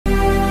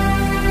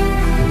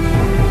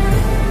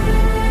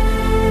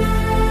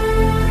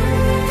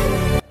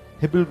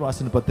హెబ్రీయులకు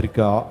రాసిన పత్రిక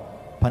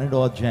 12వ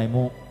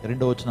అధ్యాయము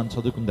 2వ వచనాన్ని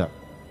చదువుకుందాం.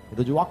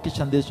 ఈరోజు వాక్య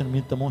సందేశం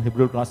నిమిత్తము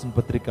హెబ్రీయులకు రాసిన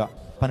పత్రిక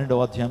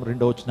 12వ అధ్యాయం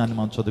 2వ వచనాన్ని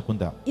మనం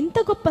చదువుకుందాం. ఇంత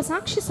గొప్ప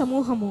సాక్షి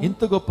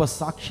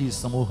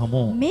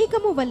సమూహము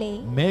మేఘము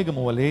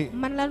వలె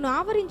మనలను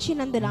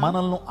ఆవరించినందున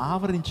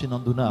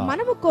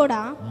మనము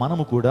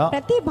కూడా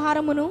ప్రతి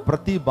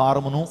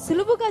భారమును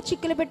సులువుగా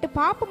చిక్కులు పెట్టు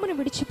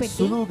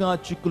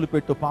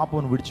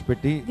పాపమును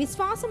విడిచిపెట్టి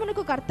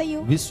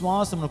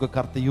విశ్వాసమునకు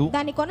కర్తయు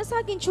దాన్ని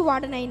కొనసాగించు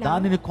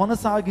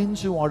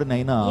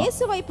వాడునైనా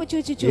యేసు వైపు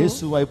చూచుచు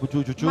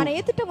మన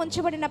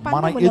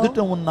ఎదుట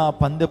ఉన్న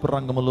పందెపు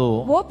రంగములో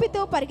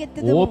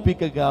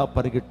ఓపికగా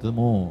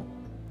పరిగెత్తుము.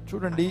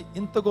 చూడండి,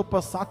 ఇంత గొప్ప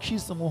సాక్షి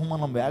సమూహం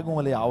మనం వేగం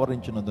వలె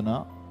ఆవరించినందున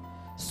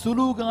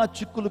సులువుగా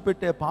చిక్కులు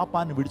పెట్టే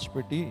పాపాన్ని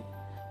విడిచిపెట్టి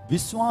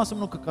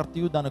విశ్వాసమునకు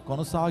కర్తయు దాన్ని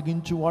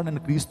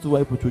కొనసాగించువాడని క్రీస్తు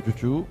వైపు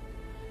చూచుచు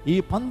ఈ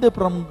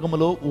పందెపు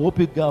రంగములో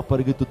ఓపికగా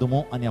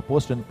పరిగెత్తుదుము అని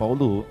అపోస్తలుడైన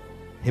పౌలు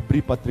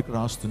హెబ్రీ పత్రిక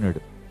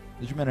రాస్తున్నాడు.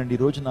 నిజమేనండి,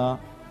 ఈ రోజున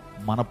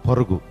మన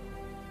పరుగు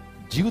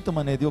జీవితం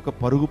అనేది ఒక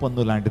పరుగు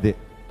పందు లాంటిదే.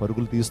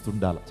 పరుగులు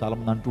తీస్తుండాలి.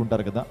 చాలామంది అంటూ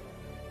ఉంటారు కదా,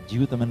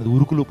 జీవితం అనేది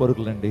ఉరుకులు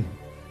పరుగులండి.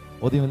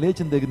 ఉదయం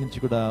లేచిన దగ్గర నుంచి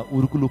కూడా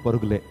ఉరుకులు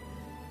పరుగులే.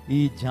 ఈ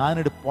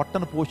జానుడి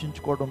పొట్టను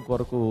పోషించుకోవడం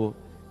కొరకు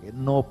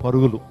ఎన్నో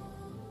పరుగులు,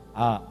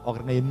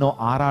 ఒకరిని ఎన్నో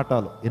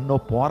ఆరాటాలు, ఎన్నో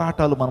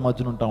పోరాటాలు మన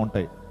మధ్యన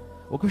ఉంటాయి.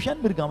 ఒక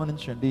విషయాన్ని మీరు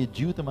గమనించండి,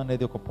 జీవితం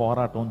అనేది ఒక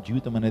పోరాటం,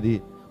 జీవితం అనేది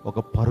ఒక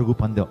పరుగు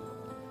పందెం.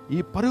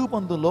 ఈ పరుగు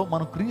పందెంలో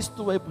మనం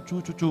క్రీస్తు వైపు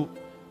చూచుచు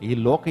ఈ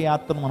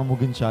లోకయాత్రను మనం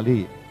ముగించాలి.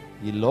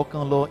 ఈ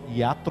లోకంలో ఈ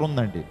యాత్ర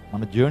ఉందండి,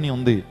 మన జర్నీ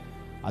ఉంది.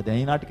 అది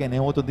అయినాటికైనా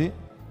ఏమవుతుంది,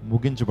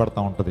 ముగించబడతా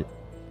ఉంటుంది.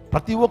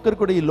 ప్రతి ఒక్కరు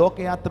కూడా ఈ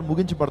లోకయాత్ర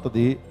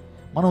ముగించబడుతుంది.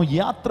 మనం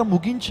యాత్ర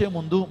ముగించే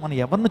ముందు మనం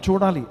ఎవరిని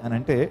చూడాలి అని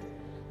అంటే,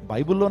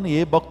 బైబిల్లోని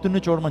ఏ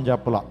భక్తుడిని చూడమని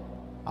చెప్పలా,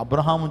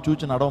 అబ్రహామును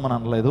చూసి నడవమని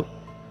అనలేదు,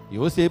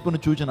 యోసేపును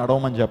చూసి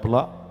నడవమని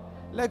చెప్పలా,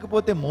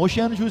 లేకపోతే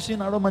మోషేను చూసి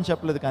నడవమని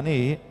చెప్పలేదు. కానీ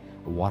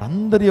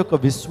వారందరి యొక్క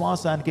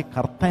విశ్వాసానికి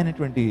కర్త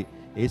అయినటువంటి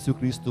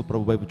యేసుక్రీస్తు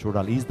ప్రభు వైపు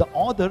చూడాలి. Is the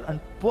author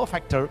and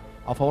perfecter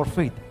of our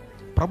faith.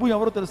 ప్రభు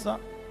ఎవరో తెలుసా?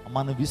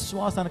 మన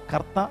విశ్వాసానికి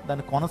కర్త,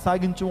 దాన్ని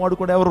కొనసాగించేవాడు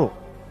కూడా ఎవరు?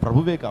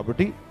 ప్రభువే.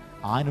 కాబట్టి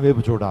ఆయన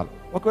వైపు చూడాలి.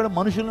 ఒకవేళ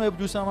మనుషుల వైపు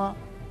చూసామా,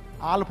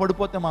 వాళ్ళు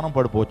పడిపోతే మనం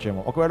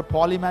పడిపోవచ్చేమో. ఒకవేళ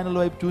పాల్ ఎమాన్యుల్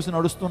వైపు చూసి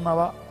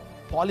నడుస్తున్నావా,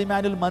 పాల్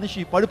ఎమాన్యుల్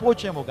మనిషి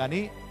పడిపోవచ్చేమో,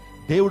 కానీ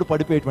దేవుడు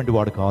పడిపోయేటువంటి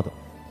వాడు కాదు.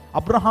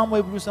 అబ్రహాం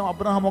వైపు చూసాం,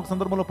 అబ్రహాం ఒక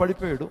సందర్భంలో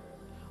పడిపోయాడు.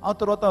 ఆ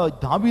తర్వాత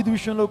దావీదు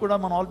విషయంలో కూడా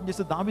మనం ఆలోచన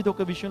చేస్తే దావీదు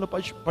ఒక విషయంలో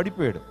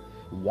పడిపోయాడు.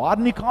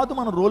 వారిని కాదు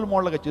మనం రోల్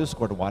మోడల్గా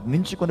చేసుకోవడం, వారి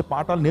నుంచి కొన్ని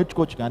పాఠాలు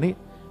నేర్చుకోవచ్చు. కానీ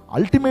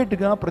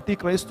అల్టిమేట్గా ప్రతి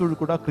క్రైస్తవుడు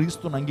కూడా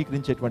క్రీస్తుని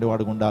అంగీకరించేటువంటి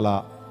వాడుగా ఉండాలా.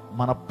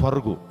 మన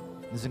పరుగు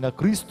నిజంగా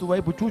క్రీస్తు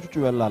వైపు చూచుచూ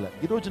వెళ్ళాలి.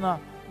 ఈ రోజున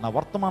నా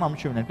వర్తమాన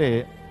అంశం ఏంటంటే,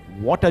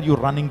 what are you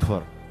running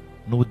for?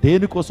 నువ్వు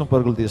దేనికోసం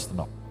పరుగులు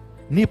తీస్తున్నావు?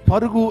 నీ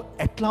పరుగు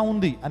ఎట్లా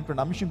ఉంది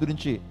అనేటువంటి అంశం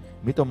గురించి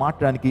మీతో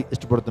మాట్లాడడానికి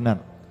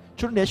ఇష్టపడుతున్నాను.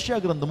 చూడండి, యెషయా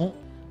గ్రంథము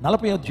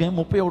 40వ అధ్యాయం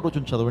 31వ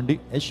వచనం చదవండి.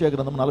 యెషయా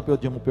గ్రంథం 40వ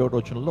అధ్యాయం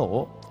 31వ వచనంలో,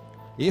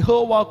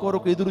 యెహోవా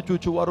కొరకు ఎదురు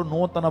చూచువారు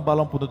నూతన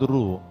బలం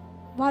పొందుదురు,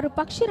 వారు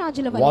పక్షి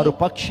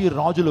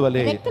రాజుల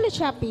వలె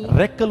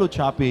రెక్కలు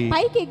చాపి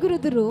పైకి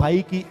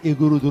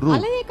ఎగురుదురు,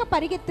 అలయక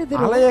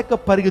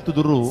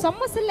పరిగెత్తుదురు,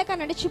 సొమ్మసిల్లక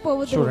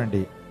నడిచిపోవుదురు.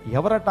 చూడండి,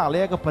 ఎవరట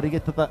అలయక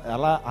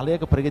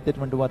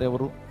పరిగెత్తేటువంటి వారు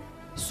ఎవరు?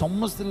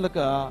 సొమ్మసిల్లక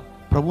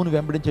ప్రభువుని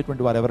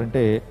వెంబడించేటువంటి వారు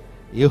ఎవరంటే,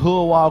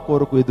 యెహోవా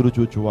కొరకు ఎదురు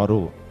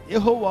చూచువారు.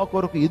 యెహోవా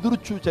కొరకు ఎదురు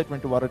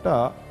చూచేటువంటి వారట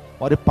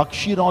వారి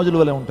పక్షి రాజుల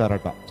వలె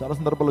ఉంటారట. చాలా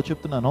సందర్భాల్లో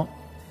చెప్తున్నాను,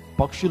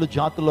 పక్షుల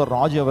జాతుల్లో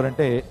రాజు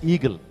ఎవరంటే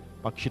ఈగిల్,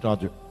 పక్షి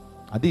రాజు.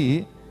 అది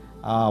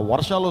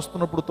వర్షాలు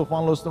వస్తున్నప్పుడు,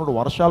 తుఫాన్లు వస్తున్నప్పుడు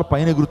వర్షాలు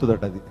పైన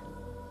ఎగురుతుందట. అది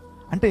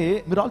అంటే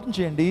మీరు ఆలోచన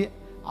చేయండి,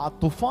 ఆ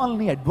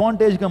తుఫాన్ని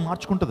అడ్వాంటేజ్గా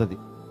మార్చుకుంటుంది. అది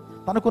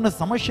తనకున్న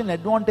సమస్యని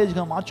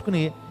అడ్వాంటేజ్గా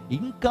మార్చుకుని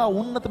ఇంకా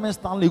ఉన్నతమైన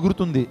స్థానంలో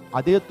ఎగురుతుంది.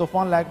 అదే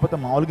తుఫాన్ లేకపోతే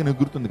మామూలుగా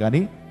ఎగురుతుంది,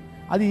 కానీ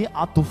అది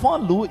ఆ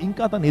తుఫాన్లు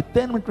ఇంకా తన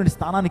ఎత్తైనటువంటి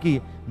స్థానానికి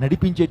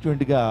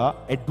నడిపించేటువంటిగా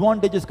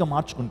అడ్వాంటేజెస్గా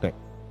మార్చుకుంటాయి.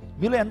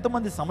 మీలో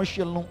ఎంతమంది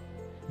సమస్యలను,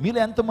 మీలో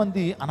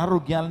ఎంతమంది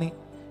అనారోగ్యాలని,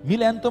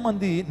 మీలో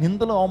ఎంతోమంది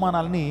నిందల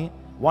అవమానాలని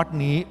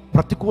వాటిని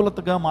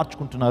ప్రతికూలతగా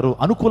మార్చుకుంటున్నారు,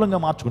 అనుకూలంగా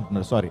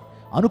మార్చుకుంటున్నారు,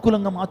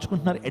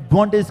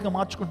 అడ్వాంటేజ్గా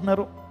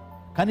మార్చుకుంటున్నారు.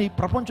 కానీ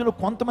ప్రపంచంలో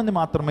కొంతమంది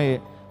మాత్రమే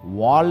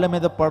వాళ్ళ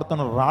మీద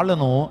పడుతున్న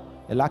రాళ్లను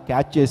ఇలా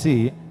క్యాచ్ చేసి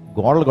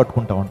గోడలు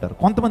కట్టుకుంటూ ఉంటారు.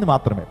 కొంతమంది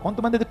మాత్రమే.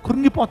 కొంతమంది అయితే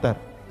కృంగిపోతారు,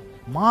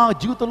 మా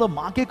జీవితంలో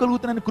మాకే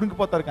కలుగుతున్నాయని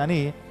కృంగిపోతారు. కానీ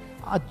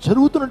ఆ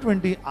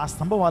జరుగుతున్నటువంటి ఆ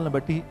సంభవాలను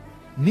బట్టి,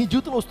 నీ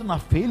జీవితంలో వస్తున్న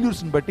ఆ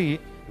ఫెయిల్యూర్స్ని బట్టి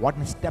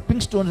వాటిని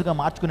స్టెప్పింగ్ స్టోన్స్గా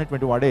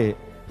మార్చుకునేటువంటి వాడే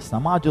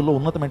సమాజంలో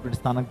ఉన్నతమైనటువంటి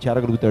స్థానానికి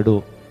చేరగలుగుతాడు,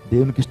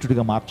 దేవునికి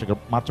ఇష్టడిగా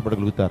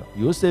మార్చబడగలుగుతారు.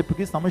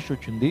 యోసేపుకి సమస్య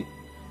వచ్చింది,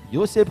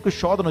 యోసేపుకి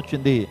శోధన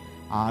వచ్చింది.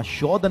 ఆ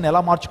శోధన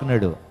ఎలా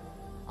మార్చుకున్నాడు?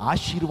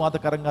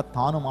 ఆశీర్వాదకరంగా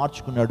తాను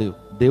మార్చుకున్నాడు,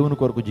 దేవుని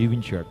కొరకు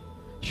జీవించాడు.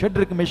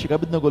 షడ్రక్ మేషక్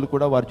అబేద్నెగోలు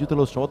కూడా వారి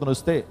జీవితంలో శోధన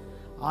వస్తే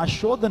ఆ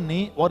శోధనని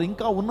వారు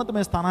ఇంకా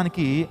ఉన్నతమైన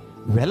స్థానానికి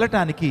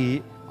వెళ్ళటానికి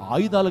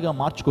ఆయుధాలుగా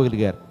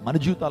మార్చుకోగలిగారు. మన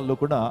జీవితాల్లో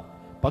కూడా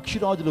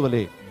పక్షిరాజుల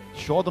వలె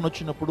శోధన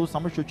వచ్చినప్పుడు,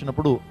 సమస్య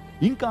వచ్చినప్పుడు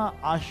ఇంకా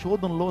ఆ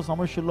శోధనలో,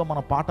 సమస్యల్లో మన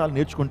పాఠాలు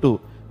నేర్చుకుంటూ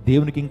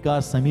దేవునికి ఇంకా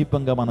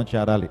సమీపంగా మనం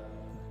చేరాలి.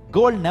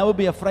 Gold never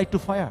be afraid to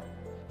fire.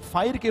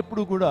 ఫైర్కి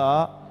ఎప్పుడు కూడా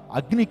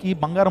అగ్నికి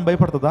బంగారం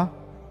భయపడుతుందా?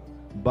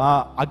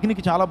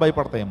 అగ్నికి చాలా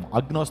భయపడతాయేమో.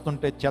 అగ్ని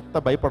వస్తుంటే చెత్త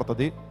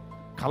భయపడుతుంది,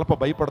 కలప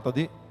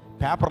భయపడుతుంది,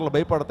 పేపర్లు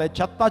భయపడతాయి,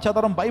 చెత్త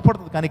చెదరం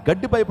భయపడుతుంది, కానీ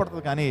గడ్డి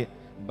భయపడుతుంది, కానీ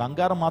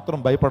బంగారం మాత్రం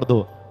భయపడదు.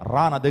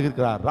 రా నా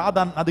దగ్గరికి రా, రా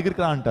నా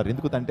దగ్గరికి రా అంటారు.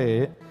 ఎందుకంటే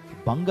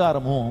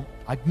బంగారము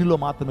అగ్నిలో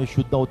మాత్రమే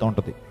శుద్ధి అవుతూ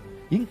ఉంటుంది.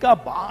 ఇంకా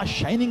బాగా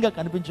షైనింగ్గా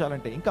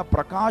కనిపించాలంటే, ఇంకా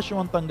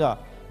ప్రకాశవంతంగా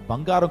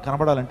బంగారం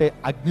కనబడాలంటే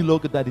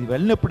అగ్నిలోకి దాన్ని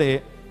వెళ్ళినప్పుడే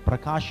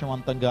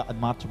ప్రకాశవంతంగా అది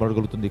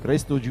మార్చబడగలుగుతుంది.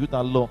 క్రైస్తవ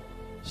జీవితాల్లో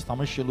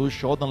సమస్యలు,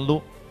 శోధనలు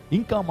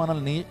ఇంకా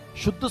మనల్ని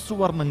శుద్ధ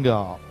సువర్ణంగా,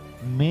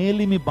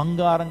 మేలిమి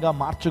బంగారంగా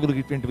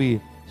మార్చగలిగేటువంటివి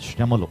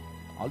శ్రమలు.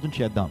 ఆలోచన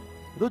చేద్దాం.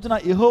 ఈరోజున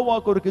యెహోవా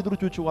కొరకు ఎదురు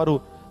చూచి వారు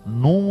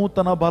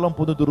నూతన బలం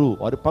పొందుదురు,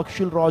 వారి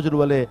పక్షుల రాజుల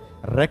వలె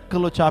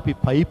రెక్కలు చాపి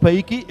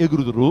పైకి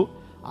ఎగురుదురు,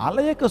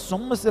 అలయక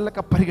సొమ్మసిల్లక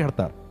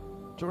పరిగెడతారు.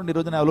 చూడండి,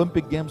 ఈరోజున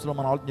ఒలింపిక్ గేమ్స్లో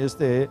మనం ఆలోచన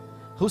చేస్తే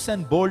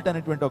హుసేన్ బోల్ట్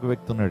అనేటువంటి ఒక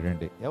వ్యక్తి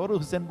ఉన్నాడండి. ఎవరు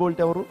హుసేన్ బోల్ట్?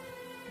 ఎవరు?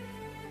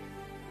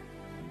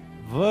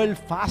 వరల్డ్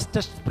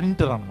ఫాస్టెస్ట్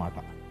స్ప్రింటర్ అన్నమాట.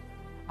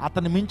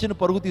 అతన్ని మించిన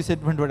పరుగు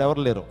తీసేటువంటి వాడు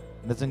ఎవరు లేరు.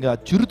 నిజంగా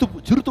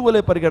చిరుతు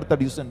వలె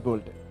పరిగెడతాడు హుసేన్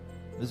బోల్ట్.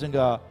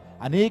 నిజంగా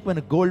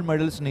అనేకమైన గోల్డ్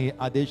మెడల్స్ని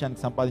ఆ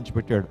దేశానికి సంపాదించి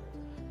పెట్టాడు.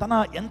 తన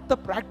ఎంత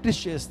ప్రాక్టీస్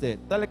చేస్తే,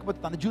 లేకపోతే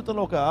తన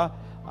జీవితంలో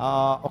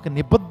ఒక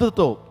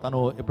నిబద్ధతతో తను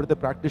ఎప్పుడైతే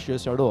ప్రాక్టీస్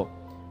చేశాడో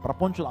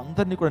ప్రపంచంలో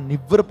అందరినీ కూడా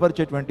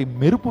నివ్వెరపరిచేటువంటి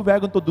మెరుపు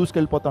వేగంతో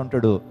దూసుకెళ్ళిపోతూ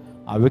ఉంటాడు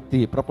ఆ వ్యక్తి.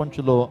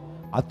 ప్రపంచంలో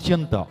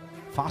అత్యంత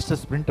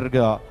ఫాస్టెస్ట్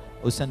స్ప్రింటర్గా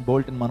హుసేన్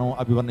బోల్ట్ని మనం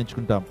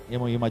అభివర్ణించుకుంటాం.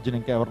 ఏమో ఈ మధ్యన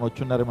ఇంకా ఎవరైనా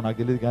వచ్చున్నారేమో నాకు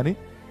తెలియదు, కానీ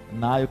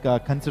నా యొక్క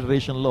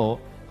కన్సిడరేషన్లో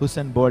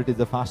Usain Bolt is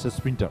the fastest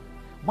sprinter.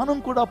 మనం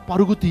కూడా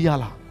పరుగు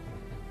తీయాలా?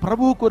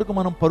 ప్రభువు కొరకు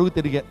మనం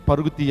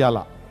పరుగు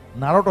తీయాలా?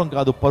 నడవటం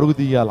కాదు, పరుగు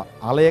తీయాలా.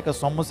 అలయక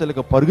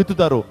సమస్యలకు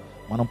పరుగుతుతారు,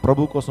 మనం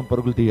ప్రభు కోసం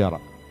పరుగులు తీయాలా.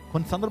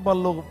 కొన్ని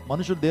సందర్భాల్లో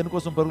మనుషులు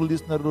దేనికోసం పరుగులు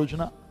తీస్తున్నారు?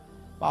 రోజున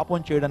పాపం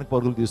చేయడానికి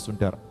పరుగులు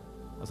తీస్తుంటారు.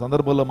 ఆ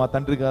సందర్భంలో మా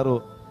తండ్రి గారు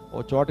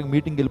ఓ చోటకి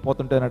మీటింగ్కి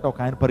వెళ్ళిపోతుంటేనట ఒక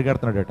ఆయన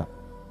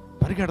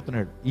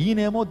పరిగెడుతున్నాడు.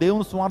 ఈయనేమో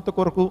దేవుని స్వార్థ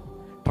కొరకు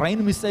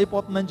ట్రైన్ మిస్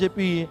అయిపోతుందని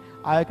చెప్పి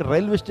ఆ యొక్క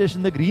రైల్వే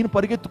స్టేషన్ దగ్గర ఈయన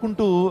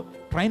పరిగెత్తుకుంటూ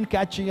ట్రైన్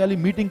క్యాచ్ చేయాలి,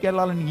 మీటింగ్కి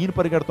వెళ్ళాలని ఈయన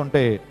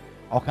పరిగెడుతుంటే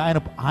ఒక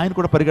ఆయన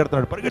కూడా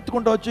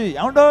పరిగెత్తుకుంటూ వచ్చి,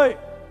 ఏమండో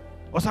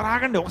ఒకసారి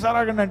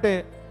ఆగండి అంటే,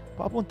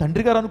 పాపం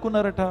తండ్రి గారు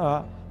అనుకున్నారట,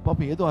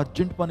 పాపం ఏదో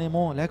అర్జెంట్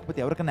పనేమో, లేకపోతే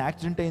ఎవరికైనా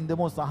యాక్సిడెంట్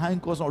అయిందేమో, సహాయం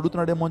కోసం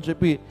అడుగుతున్నాడేమో అని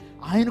చెప్పి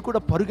ఆయన కూడా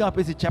పరుగు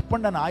ఆపేసి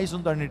చెప్పండి అని ఆయుసు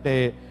అంటే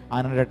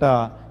ఆయన అడట,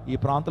 ఈ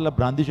ప్రాంతంలో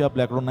బ్రాందీ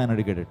షాపులు ఎక్కడ ఉన్నాయని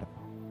అడిగాడట.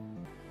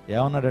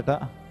 ఏమన్నాడట?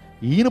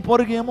 ఈయన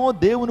పరుగేమో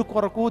దేవుని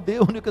కొరకు,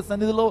 దేవుని యొక్క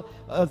సన్నిధిలో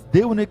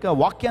దేవుని యొక్క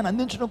వాక్యాన్ని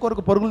అందించడం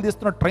కొరకు పరుగులు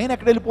తీస్తున్నాడు. ట్రైన్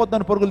ఎక్కడ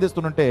వెళ్ళిపోద్దని పరుగులు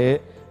తీస్తుంటే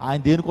ఆయన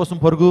దేనికోసం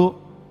పరుగు?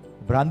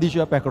 బ్రాందీ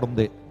షాప్ ఎక్కడ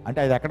ఉంది అంటే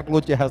అది ఎక్కడ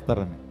క్లోజ్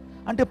చేసేస్తారని.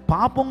 అంటే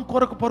పాపం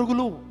కొరకు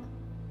పరుగులు.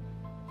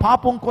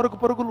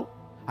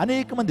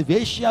 అనేక మంది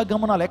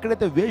వేశ్యాగమనాలు,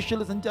 ఎక్కడైతే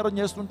వేశ్యలు సంచారం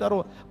చేస్తుంటారో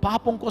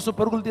పాపం కోసం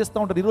పరుగులు తీస్తూ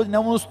ఉంటారు. ఈరోజు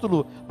నవమస్తులు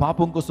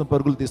పాపం కోసం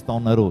పరుగులు తీస్తూ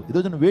ఉన్నారు.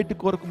 ఈరోజు వేటి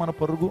కొరకు మన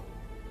పరుగు?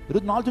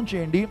 ఈరోజు ఆలోచన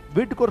చేయండి.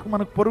 వేటి కొరకు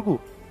మనకు పరుగు?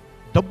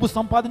 డబ్బు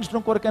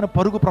సంపాదించడం కొరకైన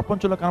పరుగు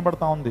ప్రపంచంలో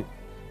కనబడతా ఉంది.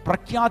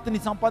 ప్రఖ్యాతిని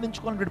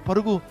సంపాదించుకోవాలంటే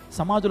పరుగు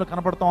సమాజంలో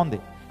కనబడతా ఉంది.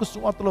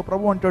 సువార్తలో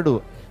ప్రభు అంటాడు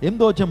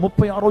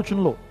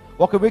 8:36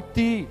 ఒక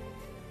వ్యక్తి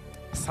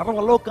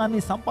సర్వలోకాన్ని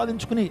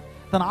సంపాదించుకుని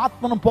తన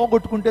ఆత్మను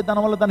పోగొట్టుకుంటే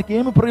దానివల్ల దానికి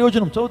ఏమి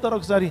ప్రయోజనం? చదువుతారు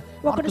ఒకసారి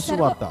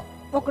సువార్త.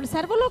 ఒకడు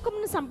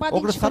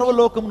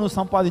సర్వలోకమును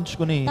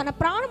సంపాదించుకుని తన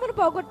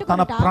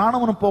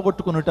ప్రాణమును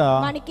పోగొట్టుకునుట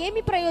వానికి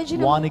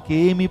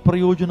ఏమి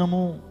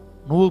ప్రయోజనము?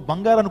 నువ్వు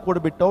బంగారాన్ని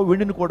కూడబెట్టావు,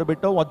 వెండిని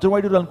కూడబెట్టావు,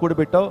 వజ్రవైడూరాలను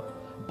కూడబెట్టావు,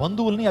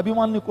 బంధువుల్ని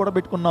అభిమానుల్ని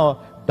కూడబెట్టుకున్నావు,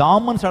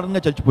 డామని సడన్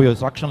గా చచ్చిపోయావు,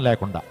 రక్షణ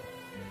లేకుండా,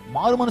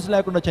 మారు మనసు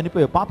లేకుండా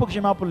చనిపోయావు,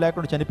 పాపక్షమాపణ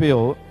లేకుండా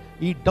చనిపోయావు.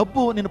 ఈ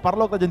డబ్బు నేను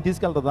పరలోక రాజ్యం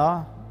తీసుకెళ్తుందా?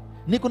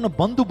 నీకున్న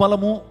బంధు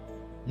బలము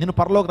నేను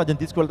పరలోక రాజ్యం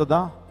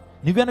తీసుకెళ్తుందా?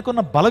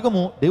 నువ్వెనుకున్న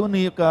బలగము దేవుని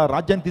యొక్క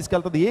రాజ్యాన్ని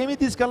తీసుకెళ్తుంది? ఏమీ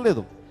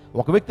తీసుకెళ్ళలేదు.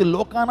 ఒక వ్యక్తి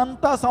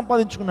లోకానంతా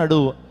సంపాదించుకున్నాడు,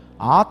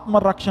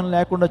 ఆత్మరక్షణ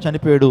లేకుండా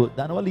చనిపోయాడు.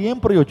 దానివల్ల ఏం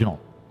ప్రయోజనం?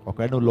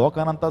 ఒకవేళ నువ్వు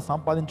లోకానంతా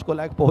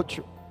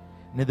సంపాదించుకోలేకపోవచ్చు,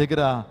 నీ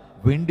దగ్గర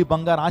వెండి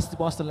బంగారు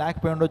ఆస్తిపాస్తులు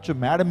లేకపోయి ఉండొచ్చు,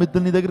 మేడ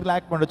మిద్దులు నీ దగ్గర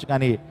లేకపోయి ఉండొచ్చు,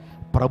 కానీ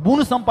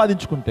ప్రభువుని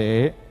సంపాదించుకుంటే,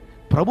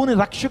 ప్రభువుని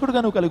రక్షకుడుగా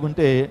నువ్వు కలిగి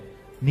ఉంటే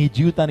నీ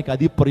జీవితానికి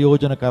అది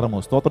ప్రయోజనకరము.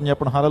 స్తోత్రం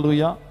చెప్పండి,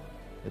 హల్లెలూయా.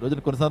 ఈరోజు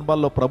కొన్ని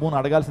సందర్భాల్లో ప్రభువుని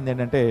అడగాల్సింది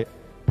ఏంటంటే,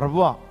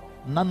 ప్రభువా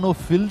నన్ను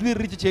ఫిల్దీ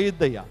రిచ్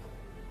చేయొద్దయ్యా,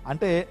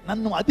 అంటే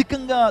నన్ను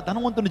అధికంగా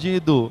ధనవంతుని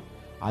చేయొద్దు.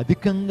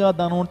 అధికంగా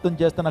ధనవంతుని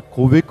చేస్తే నాకు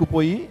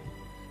కొవ్వెక్కిపోయి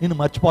నేను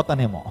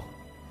మర్చిపోతానేమో,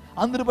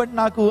 అందుని బట్టి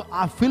నాకు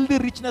ఆ ఫిల్దీ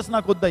రిచ్నెస్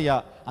నాకు వద్దయ్యా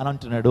అని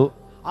అంటున్నాడు.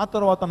 ఆ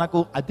తర్వాత నాకు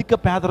అధిక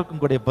పేదరికం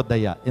కూడా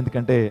ఇవ్వద్దయ్యా,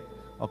 ఎందుకంటే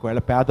ఒకవేళ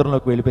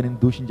పేదరికంలోకి వెళ్ళిపోయి నేను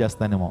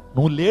దూషించేస్తానేమో,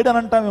 నువ్వు లేడని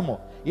అంటావేమో,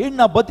 ఏంటి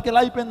నా బతికి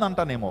ఎలా అయిపోయింది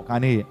అంటానేమో,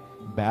 కానీ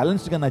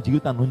బ్యాలెన్స్డ్గా నా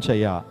జీవితాన్ని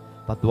ఉంచయ్యా,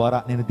 తద్వారా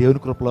నేను దేవుని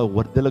కృపలో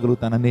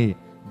వర్ధిల్లగలుగుతానని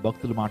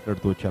భక్తులు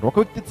మాట్లాడుతూ వచ్చారు. ఒక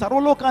వ్యక్తి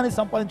సర్వలోకాన్ని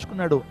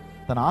సంపాదించుకున్నాడు,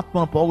 తన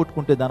ఆత్మను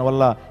పోగొట్టుకుంటే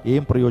దానివల్ల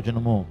ఏం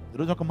ప్రయోజనము?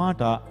 ఈరోజు ఒక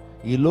మాట,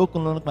 ఈ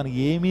లోకంలోనికి మనం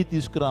ఏమీ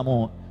తీసుకురామో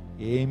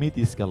ఏమీ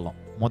తీసుకెళ్ళాం.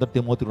 1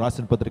 తిమోతికి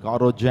రాసిన పత్రిక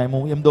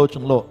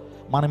 6:8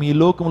 మనం ఈ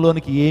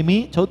లోకంలోనికి ఏమీ,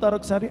 చదువుతారు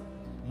ఒకసారి,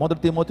 1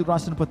 తిమోతికి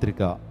రాసిన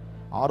పత్రిక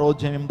 6వ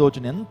అధ్యాయం 8వ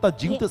వచనం. ఎంత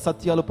జీవిత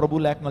సత్యాలు ప్రభు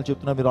లేఖనాలు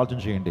చెప్తున్నా మీరు ఆలోచన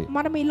చేయండి.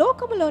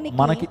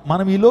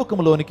 మనం ఈ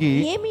లోకములోనికి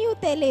ఏమీ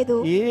తేలేదు,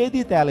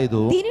 ఏది తేలేదు,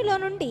 దీనిలో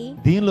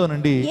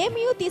నుండి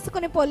ఏమీ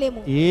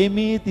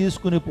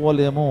తీసుకుని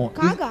పోలేము.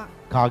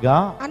 కాగా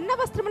అన్న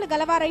వస్త్రములు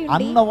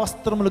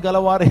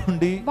గలవారై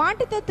ఉండి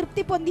వాటితో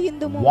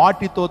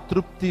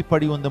తృప్తి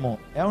పడి ఉందము.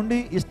 ఏమండి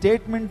ఈ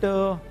స్టేట్మెంట్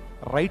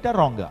రైటా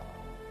రాంగా?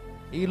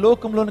 ఈ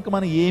లోకంలోనికి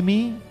మనం ఏమీ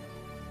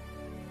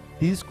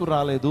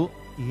తీసుకురాలేదు,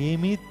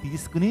 ఏమీ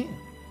తీసుకుని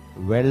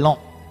వెళ్ళాం.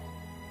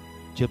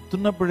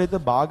 చెప్తున్నప్పుడైతే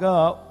బాగా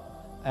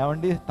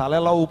ఏమండి తల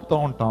ఎలా ఊపుతూ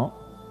ఉంటాం,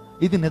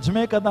 ఇది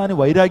నిజమే కదా అని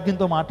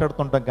వైరాగ్యంతో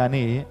మాట్లాడుతుంటాం.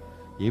 కానీ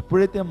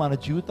ఎప్పుడైతే మన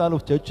జీవితాలు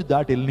చర్చ్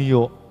దాటి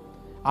వెళ్ళినాయో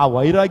ఆ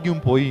వైరాగ్యం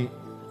పోయి,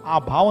 ఆ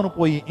భావన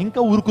పోయి,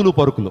 ఇంకా ఉరుకులు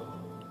పరుకులు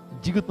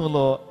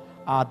జీవితంలో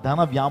ఆ ధన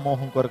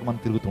వ్యామోహం కొరకు మనం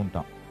తిరుగుతూ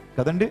ఉంటాం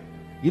కదండి.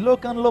 ఈ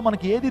లోకంలో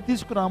మనకి ఏది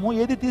తీసుకురామో,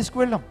 ఏది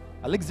తీసుకువెళ్ళాం.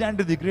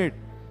 అలెగ్జాండర్ ది గ్రేట్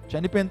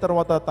చనిపోయిన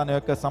తర్వాత తన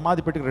యొక్క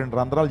సమాధి పెట్టికి 2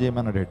 రంధ్రాలు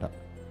చేయమన్నాడేట.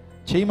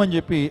 చేయమని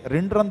చెప్పి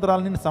 2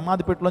 రంధ్రాలని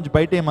సమాధి పెట్టిలోంచి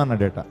బయట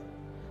వేయమన్నాడేట.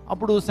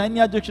 అప్పుడు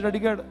సైన్యాధ్యక్షుడు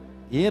అడిగాడు,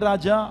 ఏ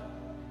రాజా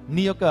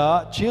నీ యొక్క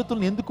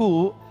చేతులను ఎందుకు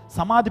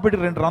సమాధి పెట్టి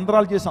 2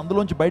 రంధ్రాలు చేసి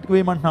అందులోంచి బయటకు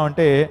వేయమంటున్నావు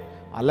అంటే,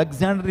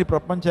 అలెగ్జాండర్ ఈ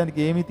ప్రపంచానికి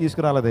ఏమీ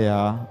తీసుకురాలేదయ్యా,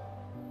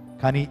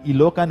 కానీ ఈ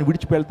లోకాన్ని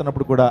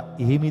విడిచిపెళ్తున్నప్పుడు కూడా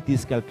ఏమీ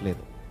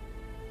తీసుకెళ్ళట్లేదు.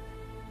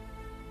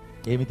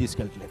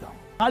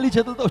 ఖాళీ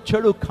చేతులతో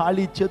వచ్చాడు,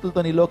 ఖాళీ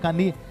చేతులతో ఈ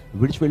లోకాన్ని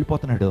విడిచి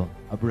వెళ్ళిపోతున్నాడు.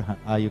 అప్పుడు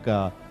ఆ యొక్క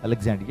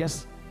అలెగ్జాండర్.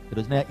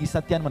 ఈరోజున ఈ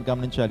సత్యాన్ని మనం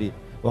గమనించాలి.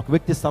 ఒక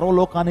వ్యక్తి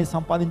సర్వలోకాన్ని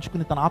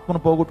సంపాదించుకుని తన ఆత్మను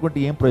పోగొట్టుకుంటే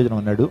ఏం ప్రయోజనం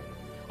అన్నాడు.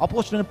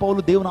 అపోస్తలుడైన పౌలు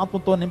దేవుని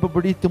ఆత్మతో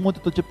నింపబడి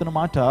తిమోతితో చెప్తున్న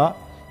మాట,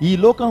 ఈ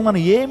లోకం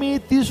మనం ఏమీ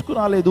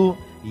తీసుకురాలేదు,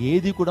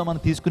 ఏది కూడా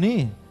మనం తీసుకుని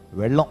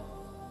వెళ్ళాం.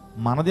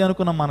 మనది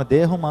అనుకున్న మన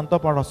దేహం మనతో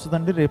పాటు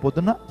వస్తుందండి.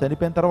 రేపొద్దున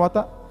చనిపోయిన తర్వాత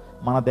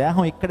మన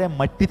దేహం ఇక్కడే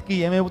మట్టికి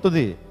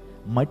ఏమవుతుంది,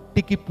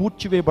 మట్టికి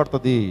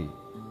పూడ్చివేయబడుతుంది.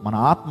 మన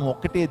ఆత్మ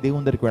ఒక్కటే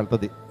దేవుని దగ్గరికి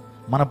వెళ్తుంది.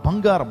 మన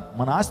బంగారం,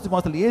 మన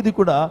ఆస్తిపాస్తులు ఏది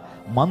కూడా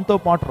మనతో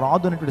పాటు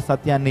రాదు అనేటువంటి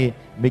సత్యాన్ని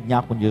మీకు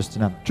జ్ఞాపకం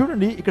చేస్తున్నాను.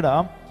 చూడండి, ఇక్కడ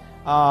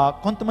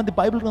కొంతమంది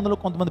బైబిల్ గ్రంథంలో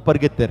కొంతమంది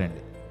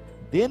పరిగెత్తారండి.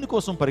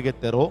 దేనికోసం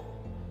పరిగెత్తారో,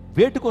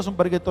 వేటి కోసం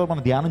పరిగెత్తారో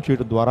మనం ధ్యానం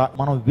చేయడం ద్వారా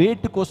మనం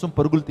వేటి కోసం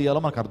పరుగులు తీయాలో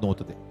మనకు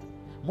అర్థమవుతుంది.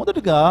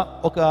 మొదటిగా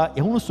ఒక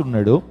యవనస్తుడు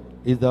ఉన్నాడు,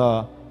 ఈజ్ ద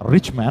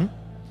రిచ్ మ్యాన్.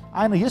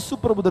 ఆయన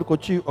యేసు ప్రభు దగ్గరికి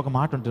వచ్చి ఒక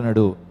మాట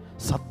అంటున్నాడు,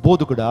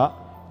 సద్బోధకుడా,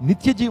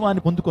 నిత్య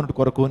జీవాన్ని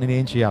పొందుకున్నట్టు కొరకు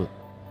నేనేం చేయాలి?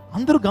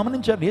 అందరూ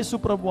గమనించారు, యేసు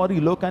ప్రభు వారు ఈ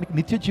లోకానికి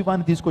నిత్య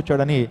జీవాన్ని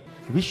తీసుకొచ్చాడని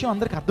విషయం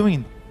అందరికీ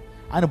అర్థమైంది.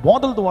 ఆయన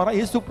బోధల ద్వారా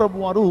యేసు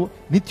ప్రభు వారు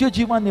నిత్య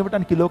జీవాన్ని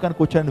ఇవ్వడానికి ఈ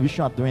లోకానికి వచ్చాడనే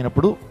విషయం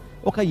అర్థమైనప్పుడు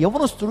ఒక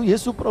యవనస్తుడు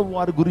యేసు ప్రభు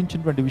వారి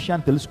గురించినటువంటి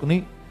విషయాన్ని తెలుసుకుని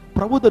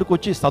ప్రభు దగ్గరికి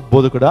వచ్చి,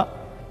 సద్బోధకుడా,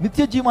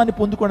 నిత్య జీవాన్ని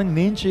పొందుకోవడానికి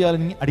నేను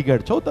చేయాలని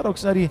అడిగాడు. చదువుతారు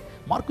ఒకసారి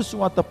మార్కు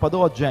సువార్త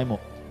 10వ అధ్యాయము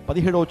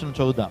 17వ వచనం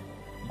చదువుదాం.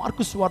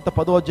 మార్కు సువార్త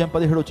 10వ అధ్యాయం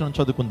 17వ వచనం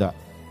చదువుకుందా.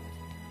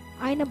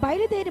 ఆయన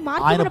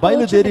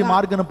బయలుదేరి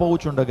మార్గన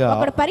పోవుచుండగా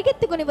ఒకడు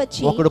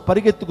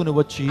పరిగెత్తుకుని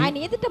వచ్చి ఆయన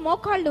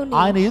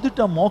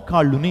ఎదుట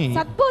మోకాళ్ళుని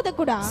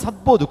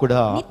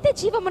సద్బోధకుడా, నిత్య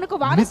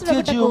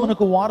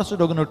జీవమునకు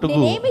వారసుడగునట్టు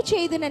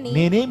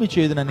నేనేమి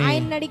చేయుదునని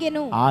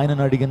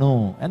ఆయనను అడిగెను.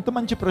 ఎంత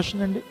మంచి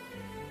ప్రశ్న అండి.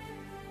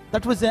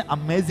 That was a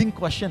amazing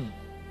question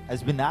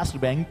has been asked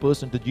by a young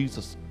person to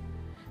Jesus.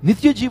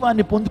 నిత్య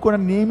జీవాన్ని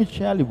పొందుకోవడానికి నేనేమి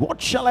చేయాలి? What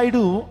shall I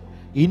do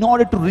in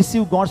order to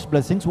receive God's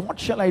blessings? What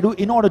shall I do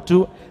in order to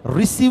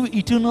receive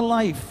eternal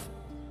life?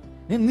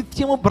 నేను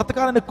నిత్యము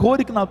బ్రతకాలనే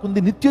కోరిక నాకుంది.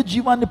 నిత్య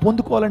జీవాన్ని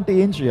పొందుకోవాలంటే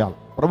ఏం చేయాలి?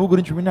 ప్రభు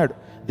గురించి విన్నాడు.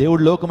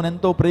 దేవుడు లోకమును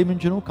ఎంతో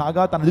ప్రేమించును,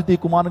 కాగా తన ద్వితీయ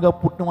కుమారునిగా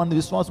పుట్టినవాని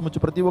విశ్వాసం వచ్చి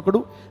ప్రతి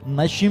ఒక్కడు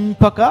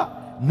నశింపక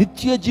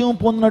నిత్య జీవం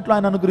పొందినట్లు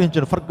ఆయన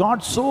అనుగ్రహించాడు. For God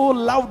so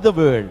loved the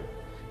world,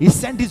 He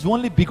sent His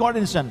only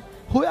begotten Son.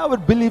 Whoever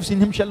believes in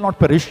Him shall not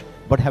perish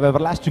but have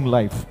everlasting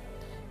life.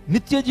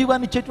 నిత్య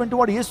జీవాన్ని ఇచ్చేటువంటి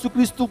వాడు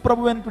యేసుక్రీస్తు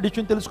ప్రభు అనేటువంటి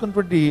విషయం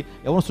తెలుసుకున్నటువంటి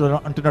ఎవరు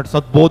అంటున్నాడు,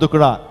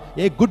 సద్బోధకుడా,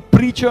 ఏ గుడ్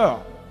ప్రీచర్.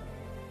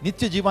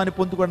 నిత్య జీవాన్ని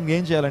పొందుకోవడానికి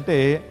ఏం చేయాలంటే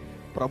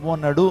ప్రభు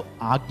అన్నాడు,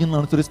 ఆజ్ఞలను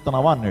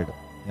అనుసరిస్తున్నావా అన్నాడు.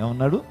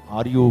 ఏమన్నాడు?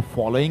 Are you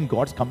following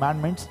God's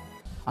commandments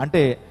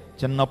అంటే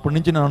చిన్నప్పటి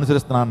నుంచి నేను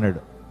అనుసరిస్తున్నా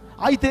అన్నాడు.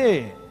 అయితే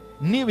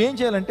నీవేం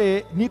చేయాలంటే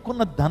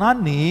నీకున్న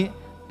ధనాన్ని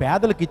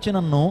పేదలకు ఇచ్చి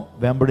నన్ను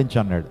వెంబడించి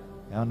అన్నాడు.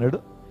 ఏమన్నాడు?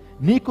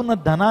 నీకున్న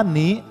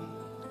ధనాన్ని,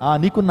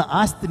 నీకున్న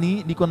ఆస్తిని,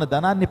 నీకున్న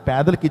ధనాన్ని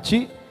పేదలకు ఇచ్చి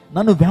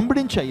నన్ను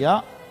వెంబడించయ్యా,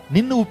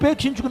 నిన్ను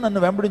ఉపేక్షించుకుని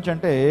నన్ను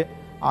వెంబడించంటే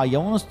ఆ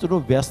యవనస్తుడు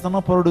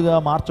వ్యసనపరుడుగా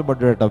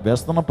మార్చబడ్డాడట.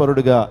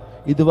 వ్యసనపరుడుగా,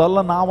 ఇది వల్ల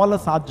నా వల్ల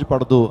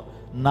సాధ్యపడదు,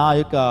 నా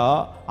యొక్క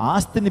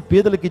ఆస్తిని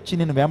పేదలకు ఇచ్చి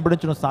నేను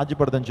వెంబడించడం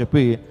సాధ్యపడదని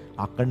చెప్పి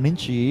అక్కడి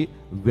నుంచి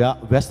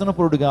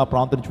వ్యసనపరుడుగా ఆ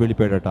ప్రాంతం నుంచి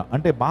వెళ్ళిపోయాడట.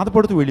 అంటే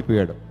బాధపడుతూ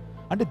వెళ్ళిపోయాడు.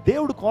 అంటే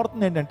దేవుడు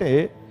కోరుతుంది ఏంటంటే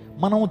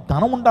మనం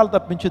ధనం ఉండాలి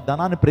తప్పించి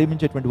ధనాన్ని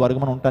ప్రేమించేటువంటి వారికి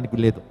మనం ఉండటానికి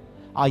లేదు.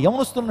 ఆ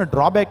యవనస్తున్న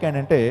డ్రాబ్యాక్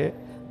ఏంటంటే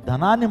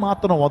ధనాన్ని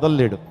మాత్రం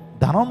వదలలేడు,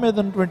 ధనం మీద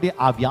ఉన్నటువంటి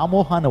ఆ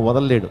వ్యామోహాన్ని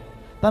వదలలేడు,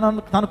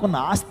 తనకున్న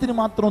ఆస్తిని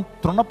మాత్రం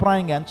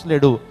తృణప్రాయంగా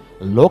ఎంచలేడు,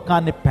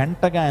 లోకాన్ని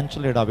పెంటగా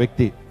ఎంచలేడు ఆ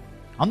వ్యక్తి.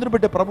 అందును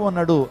బట్టే ప్రభు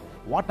అన్నాడు,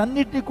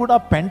 వాటన్నిటినీ కూడా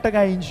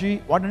పెంటగా ఎంచి,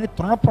 వాటిని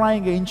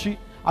తృణప్రాయంగా ఎంచి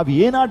అవి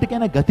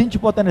ఏనాటికైనా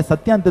గతించిపోతాయనే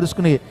సత్యాన్ని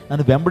తెలుసుకుని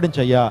నన్ను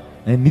వెంబడించయ్యా,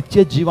 నేను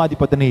నిత్య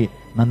జీవాధిపతిని,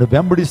 నన్ను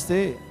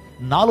వెంబడిస్తే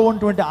నాలో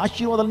ఉన్నటువంటి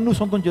ఆశీర్వాదాలను నువ్వు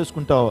సొంతం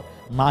చేసుకుంటావు,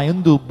 నా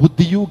యందు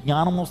బుద్ధియు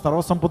జ్ఞానము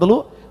సర్వసంపదలు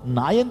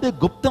నా యందే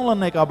గుప్తంలో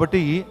ఉన్నాయి.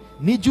 కాబట్టి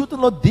నీ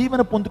జీవితంలో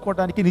దీవెన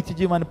పొందుకోవడానికి, నిత్య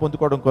జీవాన్ని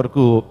పొందుకోవడం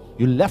కొరకు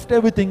you left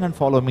everything and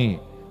follow me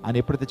అని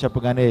ఎప్పుడైతే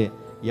చెప్పగానే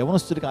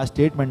యవనస్తుడికి ఆ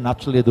స్టేట్మెంట్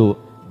నచ్చలేదు,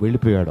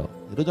 వెళ్ళిపోయాడు.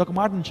 ఈరోజు ఒక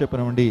మాట నేను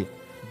చెప్పానండి,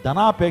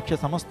 ధనాపేక్ష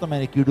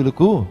సమస్తమైన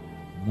కీడులకు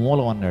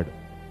మూలం అన్నాడు.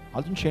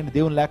 ఆలోచించండి,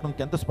 దేవుని లేఖనం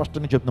ఎంత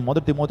స్పష్టంగా చెప్తుంది.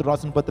 మొదటి తిమోతి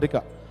రాసిన పత్రిక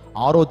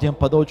 6వ అధ్యాయం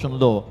 10వ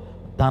వచనంలో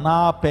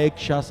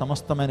ధనాపేక్ష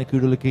సమస్తమైన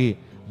కీడులకి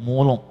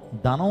మూలం.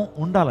 ధనం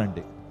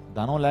ఉండాలండి.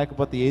 ధనం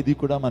లేకపోతే ఏది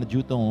కూడా మన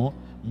జీవితం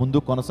ముందు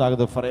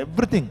కొనసాగదు. ఫర్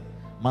ఎవ్రీథింగ్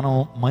మనం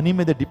మనీ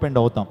మీద డిపెండ్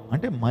అవుతాం.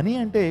 అంటే మనీ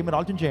అంటే మీరు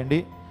ఆలోచించేయండి,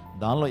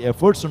 దానిలో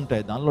ఎఫర్ట్స్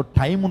ఉంటాయి, దానిలో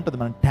టైం ఉంటుంది,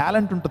 మన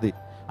టాలెంట్ ఉంటుంది.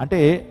 అంటే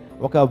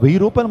ఒక 1000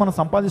 రూపాయలు మనం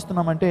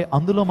సంపాదిస్తున్నామంటే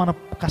అందులో మన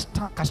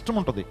కష్టం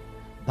ఉంటుంది,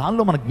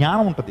 దానిలో మన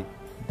జ్ఞానం ఉంటుంది,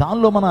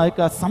 దానిలో మన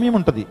యొక్క సమయం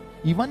ఉంటుంది.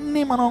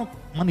 ఇవన్నీ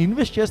మనం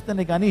ఇన్వెస్ట్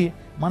చేస్తేనే కానీ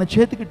మన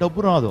చేతికి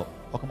డబ్బు రాదు.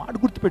 ఒక మాట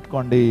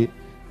గుర్తుపెట్టుకోండి,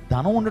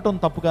 ధనం ఉండటం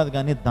తప్పు కాదు,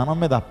 కానీ ధనం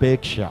మీద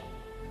అపేక్ష.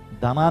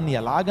 ధనాన్ని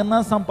ఎలాగన్నా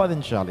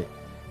సంపాదించాలి,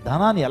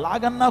 ధనాన్ని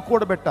ఎలాగన్నా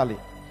కూడబెట్టాలి.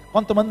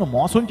 కొంతమందిని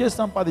మోసం చేసి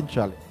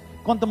సంపాదించాలి,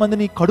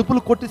 కొంతమందిని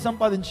కడుపులు కొట్టి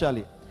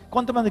సంపాదించాలి,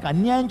 కొంతమందికి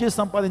అన్యాయం చేసి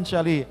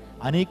సంపాదించాలి,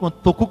 అనేకం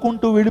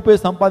తొక్కుకుంటూ వెళ్ళిపోయి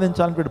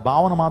సంపాదించాలనే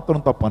భావన మాత్రం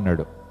తప్పు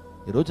అన్నాడు.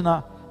 ఈ రోజున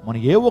మనం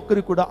ఏ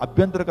ఒక్కరికి కూడా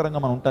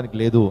అభ్యంతరకరంగా మనం ఉండటానికి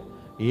లేదు,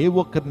 ఏ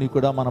ఒక్కరిని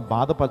కూడా మనం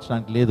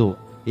బాధపరచడానికి లేదు,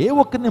 ఏ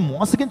ఒక్కరిని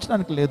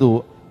మోసగించడానికి లేదు.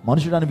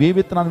 మనుషుడాన్ని ఏ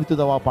విత్తనాన్ని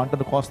విత్తుదావో ఆ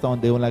పంటను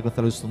కోస్తామని దేవుని లేఖనం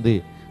సెలవిస్తుంది.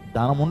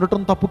 ధనం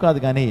ఉండటం తప్పు కాదు,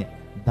 కానీ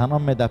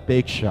ధనం మీద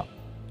అపేక్ష.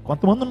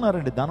 కొంతమంది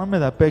ఉన్నారండి ధనం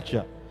మీద అపేక్ష,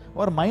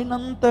 వారి మైండ్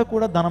అంతా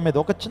కూడా ధనం మీద.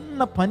 ఒక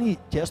చిన్న పని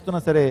చేస్తున్నా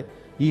సరే,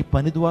 ఈ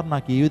పని ద్వారా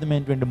నాకు ఏ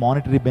విధమైనటువంటి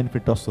మానిటరీ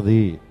బెనిఫిట్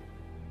వస్తుంది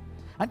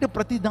అంటే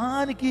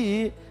ప్రతిదానికి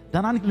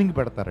ధనానికి లింక్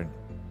పెడతారండి.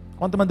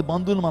 కొంతమంది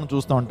బంధువులు మనం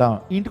చూస్తూ ఉంటాం,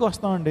 ఇంటికి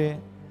వస్తామండి,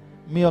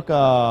 మీ యొక్క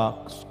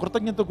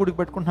కృతజ్ఞత గుడికి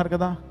పెట్టుకుంటున్నారు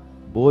కదా,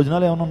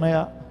 భోజనాలు ఏమైనా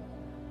ఉన్నాయా,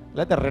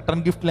 లేకపోతే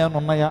రిటర్న్ గిఫ్ట్లు ఏమైనా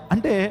ఉన్నాయా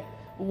అంటే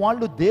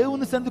వాళ్ళు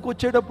దేవుని సందుకు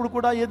వచ్చేటప్పుడు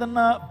కూడా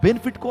ఏదన్నా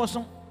బెనిఫిట్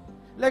కోసం,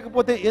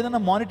 లేకపోతే ఏదైనా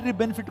మానిటరీ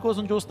బెనిఫిట్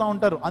కోసం చూస్తూ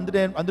ఉంటారు.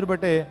 అందరూ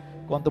బట్టే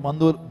కొంత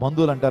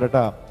బంధువులు అంటారట,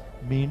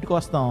 మీ ఇంటికి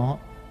వస్తాం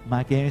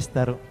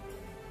మాకేమిస్తారు,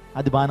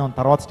 అది బాగానే ఉంది.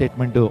 తర్వాత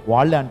స్టేట్మెంట్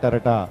వాళ్ళే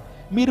అంటారట,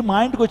 మీరు మా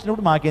ఇంటికి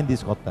వచ్చినప్పుడు మాకేం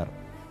తీసుకొస్తారు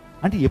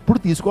అంటే ఎప్పుడు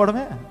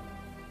తీసుకోవడమే.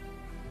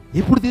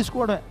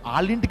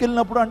 వాళ్ళ ఇంటికి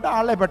వెళ్ళినప్పుడు అంటే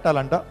వాళ్ళే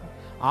పెట్టాలంట,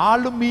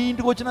 వాళ్ళు మీ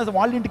ఇంటికి వచ్చినా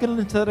వాళ్ళ ఇంటికి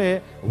వెళ్ళిన సరే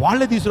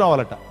వాళ్ళే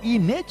తీసుకురావాలట. ఈ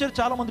నేచర్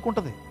చాలా మందికి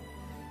ఉంటుంది.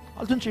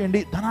 ఆలోచించేయండి,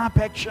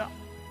 ధనాపేక్ష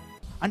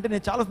అంటే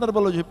నేను చాలా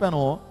సందర్భాల్లో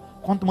చెప్పాను,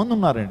 కొంతమంది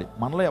ఉన్నారండి,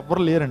 మనలో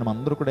ఎవరు లేరండి,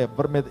 మనందరూ కూడా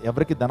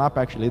ఎవరికి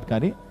ధనాపేక్ష లేదు,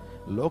 కానీ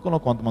లోకంలో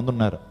కొంతమంది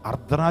ఉన్నారు.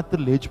 అర్ధరాత్రి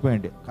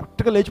లేచిపోయండి,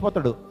 కరెక్ట్గా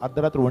లేచిపోతాడు,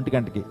 అర్ధరాత్రి 1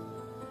 గంటకి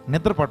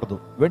నిద్ర పట్టదు,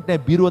 వెంటనే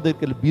బీరువా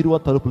దగ్గరికి వెళ్ళి బీరువా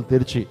తలుపులు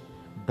తెరిచి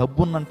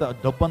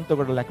డబ్బంతా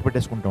కూడా లెక్క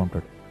పెట్టేసుకుంటూ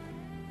ఉంటాడు.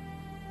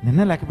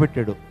 నిన్నే లెక్క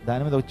పెట్టాడు,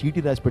 దాని మీద ఒక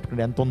చీటీ రాసి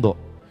పెట్టుకుంటే ఎంత ఉందో.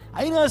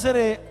 అయినా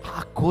సరే ఆ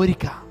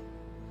కోరిక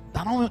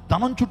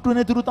ధనం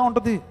చుట్టూనే తిరుగుతూ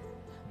ఉంటుంది,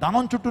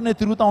 ధనం చుట్టూనే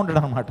తిరుగుతూ ఉంటాడు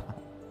అనమాట.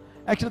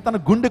 యాక్చువల్లీ తన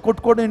గుండె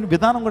కొట్టుకోవడం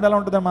విధానం కూడా ఎలా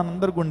ఉంటుంది,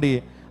 మనందరి గుండె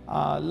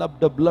lub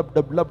dub lub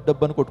dub lub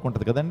dub అని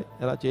కొట్టుకుంటుంది కదండి.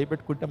 ఇలా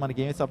చేపెట్టుకుంటే మనకి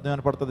ఏమి శబ్దం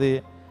వినపడుతుంది,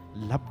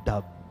 lub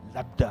dub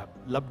lub dub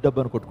lub dub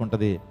అని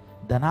కొట్టుకుంటుంది.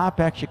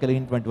 ధనాపేక్ష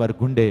కలిగినటువంటి వారి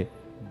గుండె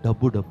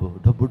డబ్బు డబ్బు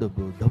డబ్బు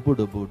డబ్బు డబ్బు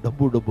డబ్బు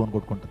డబ్బు డబ్బు అని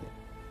కొట్టుకుంటుంది.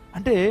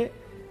 అంటే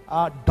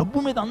ఆ డబ్బు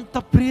మీద అంత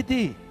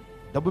ప్రీతి.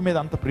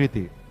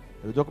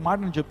 ఈరోజు ఒక మాట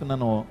నేను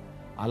చెప్తున్నాను,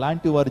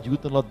 అలాంటి వారి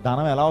జీవితంలో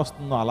ధనం ఎలా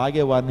వస్తుందో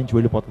అలాగే వారి నుంచి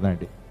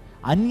వెళ్ళిపోతుందండి.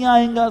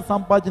 అన్యాయంగా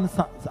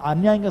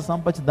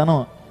సంపాదించిన ధనం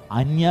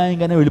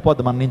అన్యాయంగానే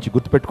వెళ్ళిపోద్ది మన నుంచి.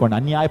 గుర్తుపెట్టుకోండి,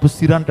 అన్యాయపు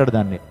సిరి అంటాడు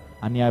దాన్ని,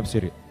 అన్యాయపు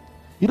సిరి.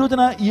 ఈ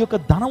రోజున ఈ యొక్క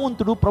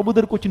ధనవంతుడు ప్రభు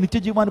దగ్గరకు వచ్చి నిత్య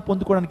జీవాన్ని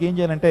పొందుకోవడానికి ఏం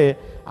చేయాలంటే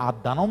ఆ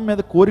ధనం మీద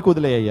కోరిక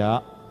వదిలేయ్యా,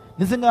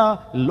 నిజంగా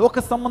లోక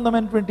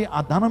సంబంధమైనటువంటి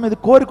ఆ ధనం మీద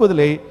కోరిక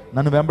వదిలేయి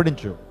నన్ను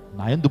వెంబడించు,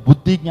 నా యందు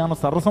బుద్ధి జ్ఞానం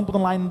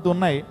సర్వసంపదలు ఆయనతో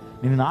ఉన్నాయి,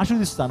 నేను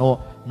ఆశీర్దిస్తాను,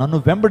 నన్ను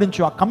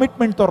వెంబడించు, ఆ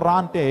కమిట్మెంట్తో రా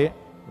అంటే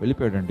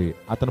వెళ్ళిపోయాడండి.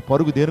 అతను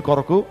పరుగు దేని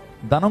కొరకు,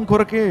 ధనం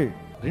కొరకే.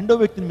 రెండో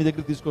వ్యక్తిని మీ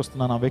దగ్గర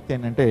తీసుకొస్తున్నాను. ఆ వ్యక్తి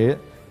ఏంటంటే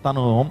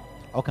తను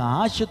ఒక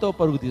ఆశతో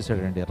పరుగు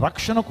తీశాడండి,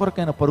 రక్షణ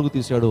కొరకైన పరుగు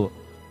తీశాడు.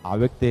 ఆ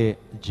వ్యక్తే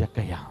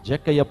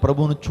జక్కయ్య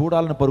ప్రభువును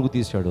చూడాలని పరుగు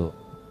తీశాడు.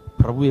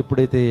 ప్రభు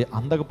ఎప్పుడైతే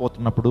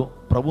అందకపోతున్నప్పుడు,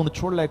 ప్రభువును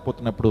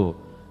చూడలేకపోతున్నప్పుడు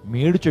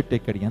మేడు చెట్టు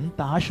ఎక్కాడు.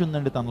 ఎంత ఆశ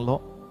ఉందండి తనలో.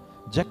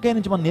 జక్కయ్య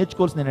నుంచి మనం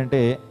నేర్చుకోవాల్సింది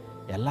ఏంటంటే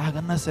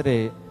ఎలాగన్నా సరే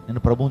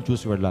నేను ప్రభువుని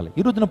చూసి వెళ్ళాలి.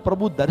 ఈరోజు నేను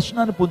ప్రభు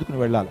దర్శనాన్ని పొందుకుని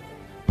వెళ్ళాలి,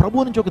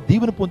 ప్రభు నుంచి ఒక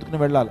దీవెని పొందుకుని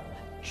వెళ్ళాలి.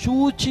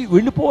 చూచి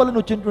వెళ్ళిపోవాలని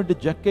వచ్చినటువంటి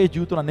జక్కయ్య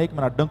జీవితంలో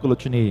అనేకమైన అడ్డంకులు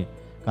వచ్చినాయి,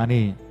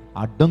 కానీ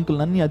ఆ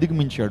అడ్డంకులన్నీ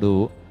అధిగమించాడు.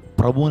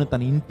 ప్రభువుని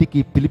తన ఇంటికి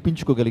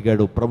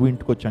పిలిపించుకోగలిగాడు. ప్రభు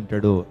ఇంటికి వచ్చి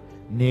అంటాడు,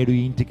 నేడు ఈ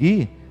ఇంటికి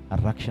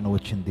రక్షణ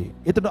వచ్చింది,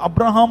 ఇతడు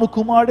అబ్రహాము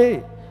కుమారుడే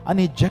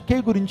అని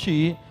జక్కయ్య గురించి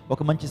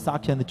ఒక మంచి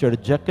సాక్ష్యాన్ని ఇచ్చాడు.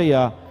 జక్కయ్య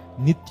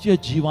నిత్య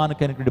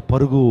జీవానికైనటువంటి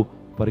పరుగు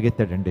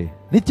పరిగెత్తాడండి.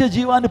 నిత్య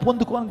జీవాన్ని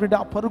పొందుకోవాలనేటువంటి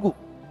ఆ పరుగు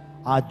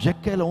ఆ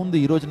జక్కయ్యలో ఉంది.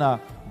 ఈ రోజున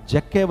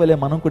జక్కయ్య వలె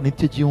మనం కూడా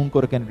నిత్య జీవం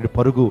కొరకైనటువంటి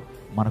పరుగు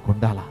మనకు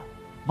ఉండాలా.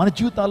 మన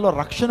జీవితాల్లో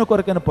రక్షణ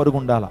కొరకైన పరుగు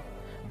ఉండాలా.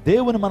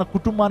 దేవుని మన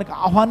కుటుంబానికి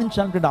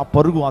ఆహ్వానించాలంటే ఆ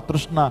పరుగు, ఆ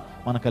తృష్ణ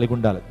మనం కలిగి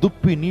ఉండాలి.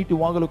 దుప్పి నీటి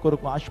వాగుల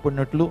కొరకు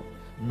ఆశపడినట్లు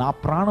నా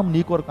ప్రాణం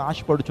నీ కొరకు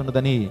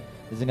ఆశపడుచున్నదని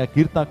నిజంగా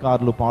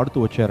కీర్తనకారులు పాడుతూ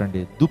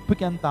వచ్చారండి.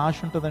 దుప్పికి ఎంత ఆశ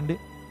ఉంటుందండి.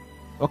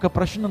 ఒక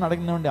ప్రశ్న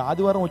అడిగినామండి,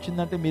 ఆదివారం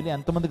వచ్చిందంటే మీరు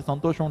ఎంతమందికి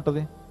సంతోషం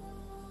ఉంటుంది?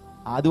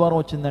 ఆదివారం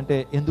వచ్చిందంటే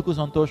ఎందుకు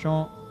సంతోషం?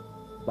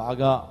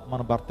 బాగా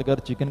మన భర్త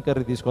గారు చికెన్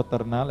కర్రీ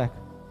తీసుకొస్తారనా, లేక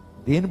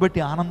దేని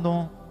బట్టి ఆనందం,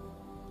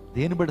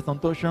 దేని బట్టి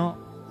సంతోషం?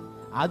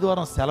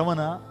 ఆదివారం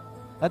సెలవునా,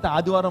 లేకపోతే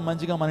ఆదివారం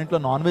మంచిగా మన ఇంట్లో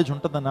నాన్ వెజ్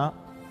ఉంటుందనా,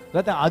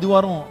 లేకపోతే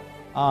ఆదివారం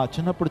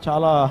చిన్నప్పుడు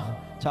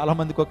చాలా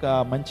మందికి ఒక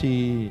మంచి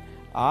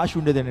ఆశ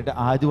ఉండేది ఏంటంటే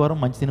ఆదివారం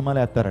మంచి సినిమాలు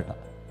వేస్తారట.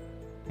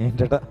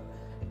 ఏంటట?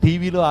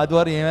 టీవీలో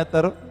ఆదివారం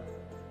ఏమేస్తారు?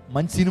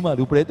 మంచి సినిమాలు.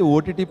 ఇప్పుడైతే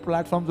ఓటీటీ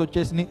ప్లాట్ఫామ్స్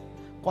వచ్చేసినాయి,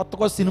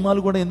 కొత్త సినిమాలు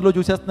కూడా ఇందులో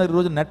చూసేస్తున్నారు.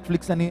 ఈరోజు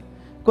నెట్ఫ్లిక్స్ అని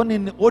కొన్ని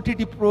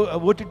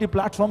ఓటీటీ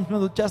ప్లాట్ఫామ్స్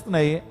మీద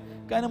వచ్చేస్తున్నాయి.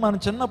 కానీ మనం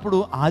చిన్నప్పుడు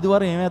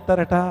ఆదివారం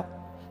ఏమేస్తారట?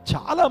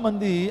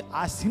 చాలామంది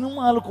ఆ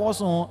సినిమాల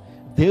కోసం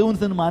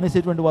దేవుని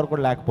మానేసేటువంటి వారు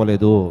కూడా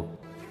లేకపోలేదు.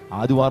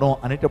 ఆదివారం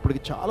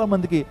అనేటప్పటికి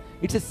చాలామందికి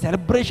ఇట్స్ ఎ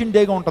సెలబ్రేషన్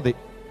డేగా ఉంటుంది.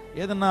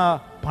 ఏదన్నా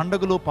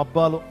పండగలు,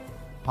 పబ్బాలు,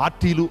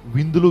 పార్టీలు,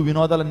 విందులు,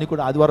 వినోదాలన్నీ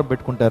కూడా ఆదివారం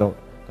పెట్టుకుంటారు.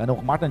 కానీ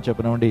ఒక మాట నేను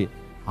చెప్పినామండి,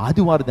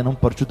 ఆదివారం దినం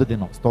పరిశుద్ధ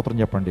దినం. స్తోత్రం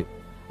చెప్పండి.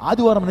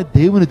 ఆదివారం అనేది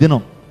దేవుని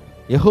దినం,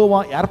 యెహోవా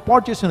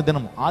ఏర్పాటు చేసిన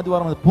దినం.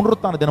 ఆదివారం అనేది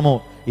పునరుత్థాన దినము,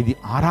 ఇది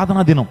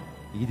ఆరాధనా దినం.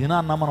 ఈ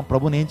దినాన్న మనం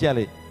ప్రభుని ఏం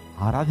చేయాలి?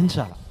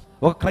 ఆరాధించాలి.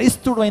 ఒక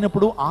క్రైస్తవుడు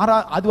అయినప్పుడు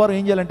ఆదివారం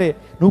ఏం చేయాలంటే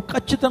నువ్వు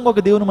ఖచ్చితంగా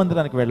ఒక దేవుని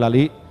మందిరానికి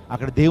వెళ్ళాలి.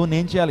 అక్కడ దేవుని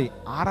ఏం చేయాలి?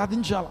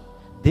 ఆరాధించాలి,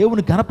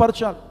 దేవుని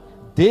ఘనపరచాలి.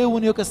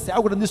 దేవుని యొక్క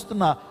సేవకుడు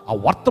అందిస్తున్న ఆ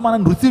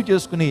వర్తమానాన్ని రిసీవ్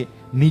చేసుకుని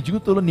నీ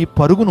జీవితంలో నీ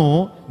పరుగును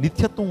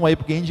నిత్యత్వం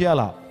వైపుకి ఏం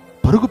చేయాలా?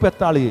 పరుగు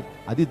పెట్టాలి.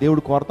 అది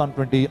దేవుడు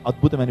కోరుతున్నటువంటి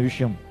అద్భుతమైన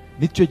విషయం.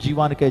 నిత్య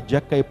జీవానికై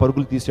జక్కై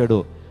పరుగులు తీశాడు.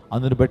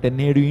 అందుని బట్టి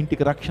నేడు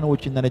ఇంటికి రక్షణ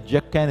వచ్చిందనే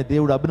జక్కైన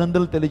దేవుడు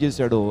అభినందనలు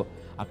తెలియజేశాడు.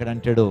 అక్కడ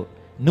అంటాడు,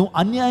 నువ్వు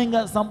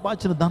అన్యాయంగా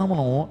సంపాదించిన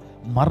ధనమును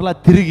మరలా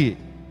తిరిగి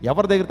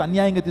ఎవరి దగ్గర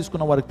అన్యాయంగా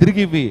తీసుకున్న వారికి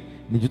తిరిగి ఇవ్వి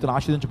నీ జీవితంలో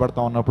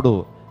ఆశీర్వదించబడతా ఉన్నప్పుడు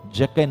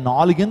జక్కై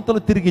 4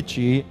 గింతలు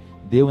తిరిగిచ్చి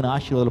దేవుని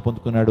ఆశీర్వాదాలు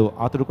పొందుకున్నాడు.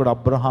 అతడు కూడా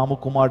అబ్రహాము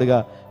కుమారుడిగా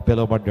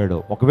పిలువబడ్డాడు.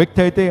 ఒక వ్యక్తి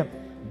అయితే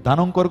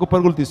ధనం కొరకు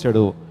పరుగులు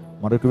తీశాడు,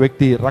 మరొక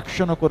వ్యక్తి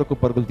రక్షణ కొరకు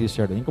పరుగులు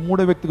తీశాడు. ఇంకా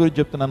 3వ వ్యక్తి గురించి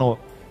చెప్తున్నాను.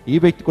 ఈ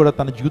వ్యక్తి కూడా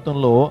తన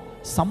జీవితంలో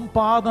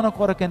సంపాదన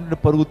కొరకైన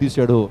పరుగు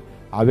తీశాడు.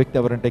 ఆ వ్యక్తి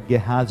ఎవరంటే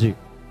గెహాజీ.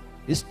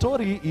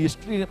 ఈ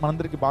హిస్టరీ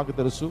మనందరికీ బాగా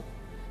తెలుసు.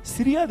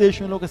 సిరియా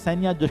దేశంలో ఒక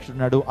సైన్యాధ్యక్షుడు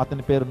ఉన్నాడు,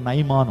 అతని పేరు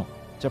నైమాను.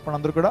 చెప్పండి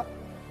అందరూ కూడా,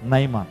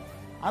 నైమాన్.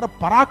 ఆయన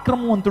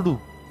పరాక్రమవంతుడు,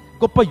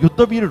 గొప్ప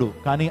యుద్ధ వీరుడు.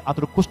 కానీ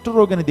అతడు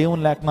కుష్ఠరోగి అని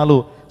దేవుని లేఖనాలు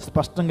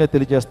స్పష్టంగా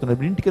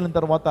తెలియజేస్తున్నాడు. ఇంటికి వెళ్ళిన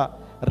తర్వాత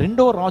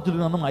 2వ రాజుల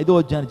గ్రంథం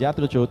 5వ అధ్యాయం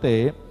జాగ్రత్తగా చదివితే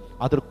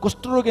అతడు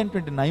కుష్ఠరోగి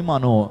అయినటువంటి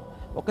నైమాను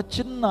ఒక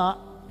చిన్న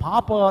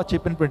పాప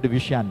చెప్పినటువంటి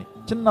విషయాన్ని,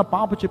 చిన్న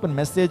పాప చెప్పిన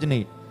మెసేజ్ని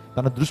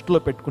తన దృష్టిలో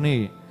పెట్టుకుని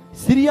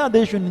సిరియా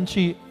దేశం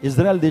నుంచి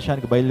ఇజ్రాయెల్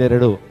దేశానికి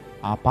బయలుదేరాడు.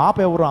 ఆ పాప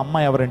ఎవరు,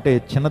 అమ్మాయి ఎవరంటే,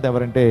 చిన్నది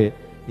ఎవరంటే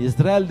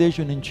ఇజ్రాయెల్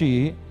దేశం నుంచి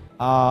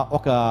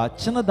ఒక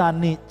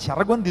చిన్నదాన్ని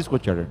చెరగొని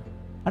తీసుకొచ్చాడు.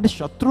 అంటే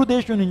శత్రు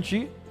దేశం నుంచి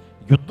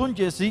యుద్ధం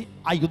చేసి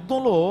ఆ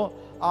యుద్ధంలో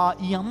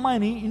ఈ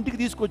అమ్మాయిని ఇంటికి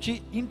తీసుకొచ్చి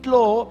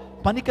ఇంట్లో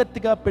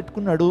పనికత్తిగా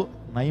పెట్టుకున్నాడు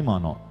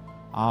నైమాను.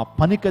 ఆ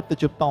పనికత్తి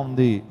చెప్తా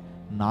ఉంది,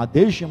 నా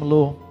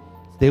దేశంలో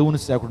దేవుని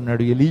సేవకుడు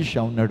ఉన్నాడు,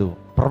 ఎలీషా ఉన్నాడు,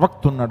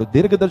 ప్రవక్త ఉన్నాడు,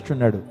 దీర్ఘదర్శి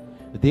ఉన్నాడు,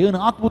 దేవుని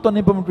ఆత్మతో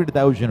నింపబడినటువంటి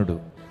దైవజనుడు,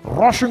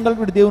 రోషం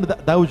కలిగినటువంటి దేవుని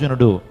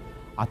దైవజనుడు.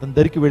 అతని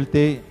దగ్గరికి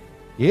వెళ్తే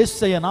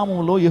యేసయ్య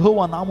నామంలో,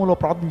 యెహోవా నామంలో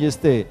ప్రార్థన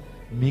చేస్తే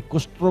మీ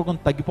కుష్ఠరోగం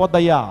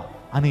తగ్గిపోద్దయ్యా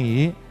అని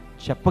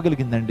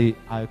చెప్పగలిగిందండి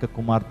ఆ యొక్క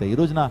కుమార్తె. ఈ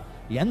రోజున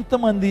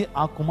ఎంతమంది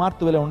ఆ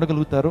కుమార్తె వల్ల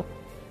ఉండగలుగుతారు?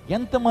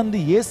 ఎంతమంది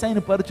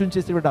యేసయ్యని పరిచయం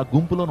చేసేటువంటి ఆ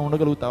గుంపులోనే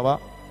ఉండగలుగుతావా?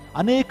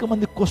 అనేక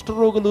మంది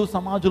కుష్ఠరోగులు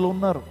సమాజంలో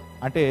ఉన్నారు.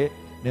 అంటే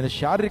నేను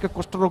శారీరక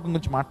కుష్ఠరోగం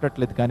గురించి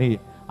మాట్లాడట్లేదు, కానీ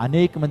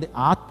అనేక మంది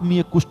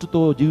ఆత్మీయ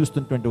కుష్ఠతో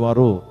జీవిస్తున్నటువంటి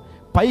వారు.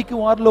 పైకి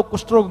వారిలో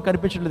కుష్ఠరోగం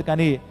కనిపించట్లేదు,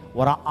 కానీ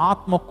వారి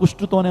ఆత్మ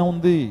కుష్ఠతోనే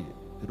ఉంది.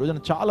 ఈ రోజున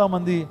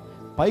చాలామంది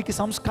పైకి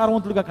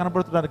సంస్కారవంతులుగా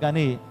కనబడుతున్నారు,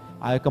 కానీ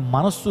ఆ యొక్క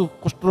మనస్సు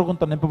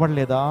కుష్ఠరోగంతో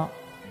నింపబడలేదా?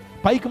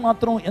 పైకి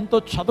మాత్రం ఎంతో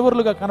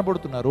చదవరులుగా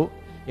కనబడుతున్నారు,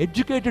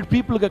 ఎడ్యుకేటెడ్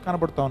పీపుల్గా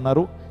కనబడుతూ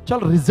ఉన్నారు,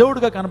 చాలా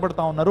రిజర్వ్డ్గా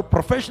కనబడుతూ ఉన్నారు,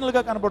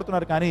 ప్రొఫెషనల్గా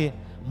కనబడుతున్నారు, కానీ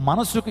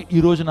మనసుకి ఈ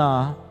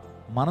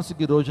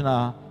రోజున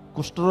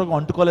కుష్ఠరోగం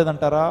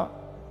అంటుకోలేదంటారా?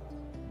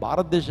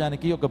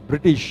 భారతదేశానికి ఒక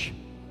బ్రిటిష్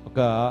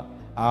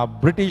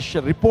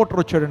రిపోర్టర్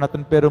వచ్చాడండి.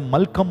 అతని పేరు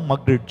మల్కమ్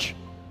మగ్రిడ్జ్.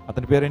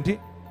 అతని పేరేంటి?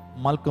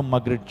 మల్కమ్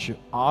మగ్రిడ్జ్.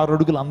 6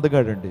 అడుగులు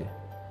అందగాడండి.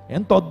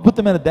 ఎంతో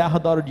అద్భుతమైన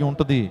దేహదారుఢ్యం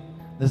ఉంటుంది.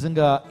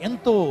 నిజంగా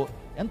ఎంతో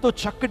ఎంతో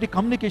చక్కటి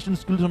కమ్యూనికేషన్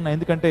స్కిల్స్ ఉన్నాయి.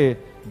 ఎందుకంటే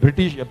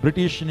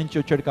బ్రిటిష్ నుంచి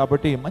వచ్చాడు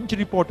కాబట్టి మంచి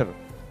రిపోర్టర్.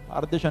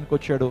 భారతదేశానికి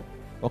వచ్చాడు.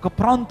 ఒక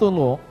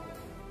ప్రాంతంలో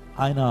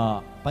ఆయన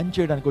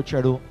పనిచేయడానికి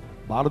వచ్చాడు.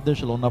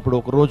 భారతదేశంలో ఉన్నప్పుడు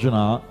ఒక రోజున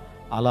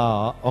అలా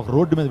ఒక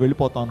రోడ్డు మీద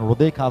వెళ్ళిపోతాను,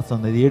 ఉదయకాల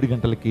సమయం 7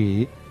 గంటలకి.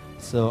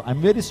 So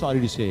I'm very sorry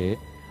to say,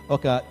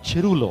 ఒక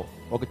చెరువులో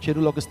ఒక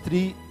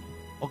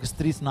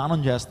స్త్రీ స్నానం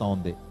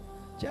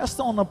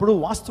చేస్తూ ఉన్నప్పుడు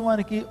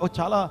వాస్తవానికి ఒక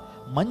చాలా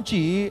మంచి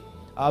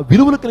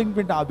విలువలు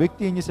కలిగినటువంటి ఆ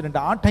వ్యక్తి ఏం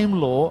చేశాడంటే ఆ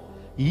టైంలో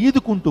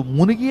ఈదుకుంటూ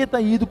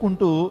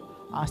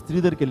ఆ స్త్రీ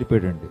దగ్గరికి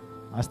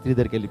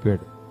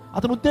వెళ్ళిపోయాడు.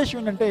 అతని ఉద్దేశం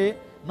ఏంటంటే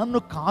నన్ను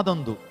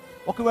కాదందు,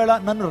 ఒకవేళ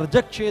నన్ను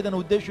రిజెక్ట్ చేయదనే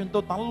ఉద్దేశంతో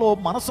తనలో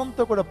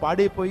మనసంతా కూడా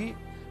పాడైపోయి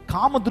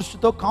కామ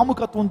దృష్టితో,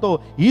 కాముకత్వంతో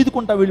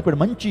ఈదుకుంటా వెళ్ళిపోయాడు.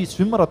 మంచి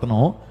స్విమ్మర్ అతను.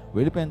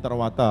 వెళ్ళిపోయిన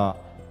తర్వాత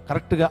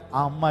కరెక్ట్గా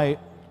ఆ అమ్మాయి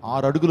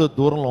 6 అడుగుల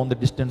దూరంలో ఉంది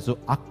డిస్టెన్స్.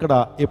 అక్కడ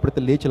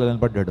ఎప్పుడైతే లేచి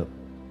నిలబడ్డాడు,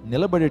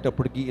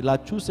 నిలబడేటప్పటికి, ఇలా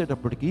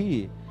చూసేటప్పటికి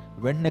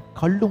వెంటనే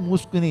కళ్ళు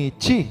మూసుకుని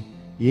ఇచ్చి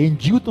ఏం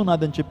జీవితం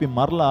నాదని చెప్పి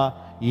మరలా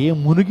ఏ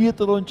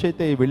మునిగీతలోంచి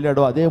అయితే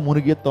వెళ్ళాడో అదే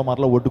మునిగీతతో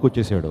మరలా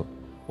ఒడ్డుకొచ్చేసాడు.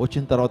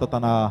 వచ్చిన తర్వాత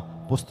తన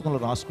పుస్తకంలో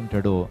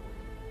రాసుకుంటాడు,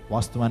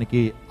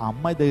 వాస్తవానికి ఆ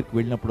అమ్మాయి దగ్గరికి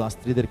వెళ్ళినప్పుడు, ఆ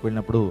స్త్రీ దగ్గరికి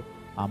వెళ్ళినప్పుడు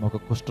ఆమె ఒక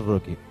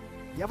కుష్ఠరోగి.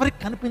 ఎవరికి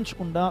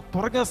కనిపించకుండా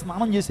త్వరగా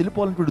స్నానం చేసి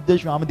వెళ్ళిపోవాలంటే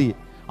ఉద్దేశం ఆమెది.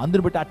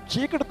 అందుని బట్టి ఆ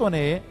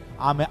చీకటితోనే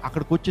ఆమె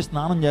అక్కడికి వచ్చి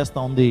స్నానం చేస్తూ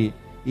ఉంది.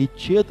 ఈ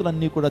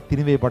చేతులన్నీ కూడా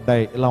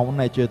తినివేయబడ్డాయి, ఇలా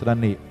ఉన్నాయి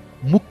చేతులన్నీ.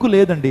 ముక్కు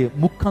లేదండి,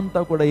 ముక్కు అంతా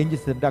కూడా ఏం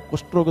చేసిందంటే ఆ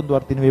కుష్ఠరోగం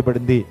ద్వారా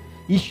తినివేయబడింది.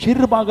 ఈ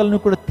శరీర భాగాలను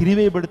కూడా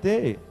తినివేయబడితే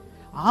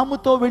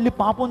ఆమెతో వెళ్ళి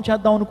పాపం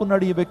చేద్దాం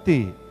అనుకున్నాడు ఈ వ్యక్తి.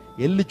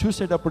 వెళ్ళి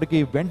చూసేటప్పటికి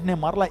వెంటనే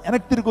మరలా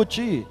వెనక్కి తిరిగి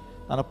వచ్చి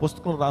తన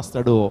పుస్తకంలో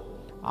రాస్తాడు,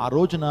 ఆ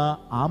రోజున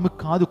ఆమె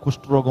కాదు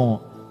కుష్ఠరోగం,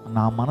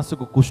 నా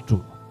మనసుకు కుష్టు,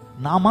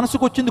 నా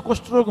మనసుకు వచ్చింది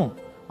కుష్ఠరోగం,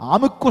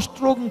 ఆమెకు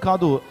కుష్ఠరోగం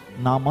కాదు,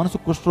 నా మనసు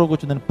కుష్ఠరోగం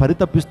వచ్చిందని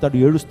పరితపిస్తాడు,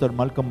 ఏడుస్తాడు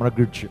మల్కమ్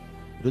రగ్రిడ్జ్.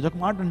 ఈరోజు ఒక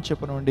మాట నేను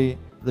చెప్పనండి,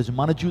 ఈరోజు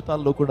మన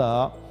జీవితాల్లో కూడా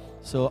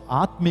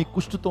ఆత్మీయ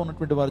కుష్టుతో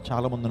ఉన్నటువంటి వారు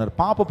చాలామంది ఉన్నారు,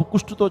 పాపపు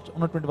కుష్టుతో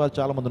ఉన్నటువంటి వారు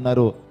చాలామంది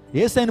ఉన్నారు.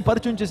 యేసయ్యను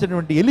పరిచయం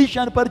చేసేటువంటి,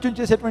 ఎలీషాను పరిచయం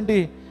చేసేటువంటి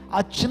ఆ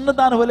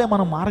చిన్నదాని వల్లే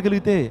మనం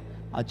మారగలిగితే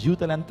ఆ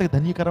జీవితాలు ఎంత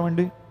ధన్యకరం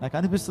అండి. నాకు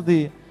అనిపిస్తుంది,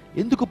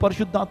 ఎందుకు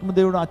పరిశుద్ధాత్మ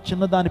దేవుడు ఆ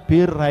చిన్నదాని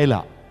పేరు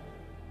రాయలా?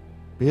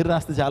 పేరు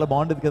రాస్తే చాలా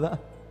బాగుండేది కదా,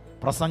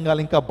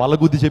 ప్రసంగాలు ఇంకా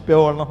బలగుద్ది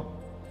చెప్పేవాళ్ళం.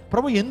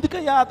 ప్రభు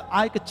ఎందుకయ్యా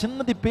ఆ యొక్క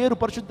చిన్నది పేరు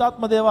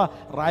పరిశుద్ధాత్మ దేవ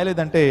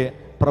రాయలేదంటే,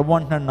 ప్రభు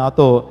అంటున్నాడు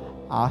నాతో,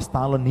 ఆ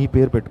స్థానంలో నీ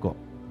పేరు పెట్టుకో,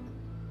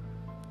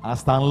 ఆ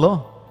స్థానంలో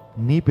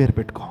నీ పేరు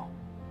పెట్టుకో,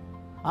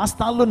 ఆ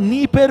స్థానంలో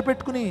నీ పేరు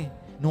పెట్టుకుని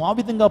నువ్వు ఆ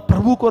విధంగా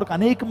ప్రభు కొరకు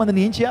అనేక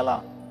మందిని ఏం చేయాలా,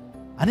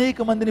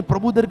 అనేక మందిని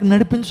ప్రభు దగ్గరికి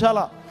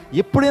నడిపించాలా.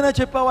 ఎప్పుడైనా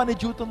చెప్పావా నీ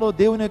జీవితంలో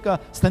దేవుని యొక్క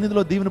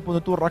సన్నిధిలో దీవెన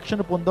పొందుతూ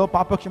రక్షణ పొందావు,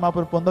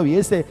 పాపక్షమాపణ పొందావు,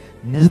 యేసే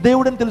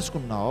నిజదేవుడని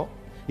తెలుసుకున్నావు,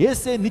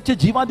 యేసే నిత్య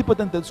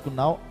జీవాధిపతి అని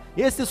తెలుసుకున్నావు,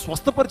 యేసే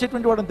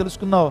స్వస్థపరిచేటువంటి వాడని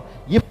తెలుసుకున్నావు.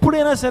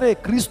 ఎప్పుడైనా సరే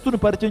క్రీస్తుని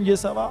పరిచయం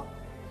చేసావా?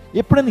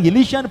 ఎప్పుడైనా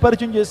ఎలీషాని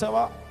పరిచయం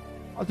చేసావా?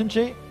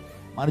 ఆలోచించే.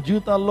 మన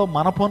జీవితాల్లో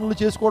మన పనులు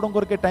చేసుకోవడం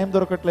కొరకే టైం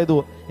దొరకట్లేదు,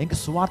 ఇంక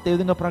సువార్త ఏ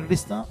విధంగా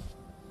ప్రకటిస్తాం?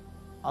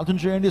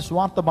 ఆలోచించేయండి.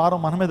 సువార్త భారం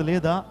మన మీద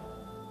లేదా?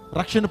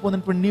 రక్షణ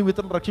పొందినటువంటి నీవు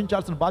ఇతరులను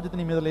రక్షించాల్సిన బాధ్యత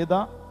నీ మీద లేదా?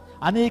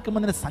 అనేక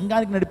మందిని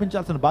సంఘానికి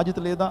నడిపించాల్సిన బాధ్యత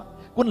లేదా?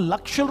 కొన్ని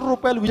లక్షల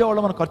రూపాయలు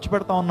విజయవాడలో మనం ఖర్చు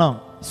పెడతా ఉన్నాం.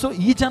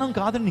 ఈ జనం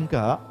కాదండి,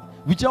 ఇంకా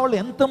విజయవాడలో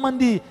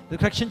ఎంతమంది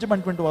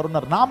రక్షించబడినటువంటి వారు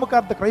ఉన్నారు,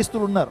 నామకార్థ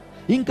క్రైస్తవులు ఉన్నారు,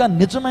 ఇంకా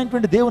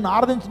నిజమైనటువంటి దేవుని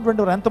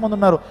ఆరాధించినటువంటి వారు ఎంతమంది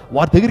ఉన్నారు.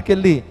 వారి దగ్గరికి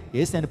వెళ్ళి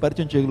యేసయ్యని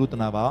పరిచయం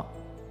చేయగలుగుతున్నావా?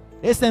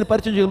 యేసయ్యని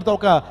పరిచయం చేయగలుగుతావు?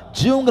 ఒక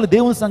జీవం గల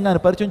దేవుని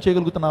సంఘాన్ని పరిచయం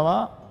చేయగలుగుతున్నావా?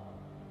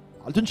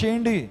 ఆలోచన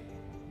చేయండి.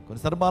 కొన్ని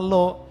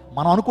సందర్భాల్లో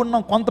మనం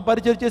అనుకుంటున్నాం కొంత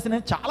పరిచయం చేసి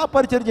నేను చాలా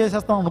పరిచయం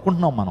చేసేస్తాం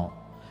అనుకుంటున్నాం. మనం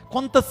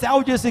కొంత సేవ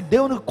చేసి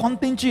దేవునికి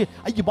కొంత ఇచ్చి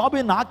అయ్యి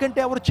బాబాయ్ నాకంటే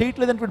ఎవరు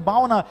చేయట్లేదనేటువంటి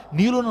భావన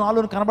నీలోను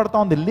నాలోను కనబడతా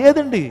ఉంది.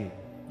 లేదండి,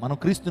 మనం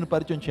క్రీస్తుని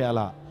పరిచయం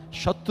చేయాలా.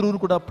 శత్రువును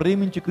కూడా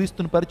ప్రేమించి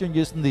క్రీస్తుని పరిచయం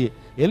చేసింది,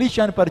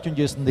 ఎలీషాని పరిచయం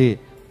చేసింది.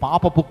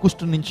 పాపపు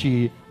కుష్టు నుంచి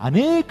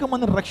అనేక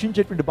మందిని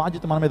రక్షించేటువంటి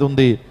బాధ్యత మన మీద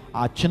ఉంది.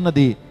 ఆ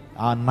చిన్నది,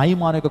 ఆ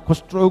నయమాన్ యొక్క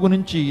కుష్ఠరోగు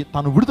నుంచి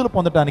తను విడుదల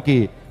పొందడానికి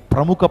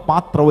ప్రముఖ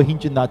పాత్ర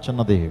వహించింది ఆ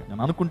చిన్నది.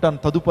 నేను అనుకుంటాను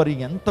తదుపరి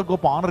ఎంత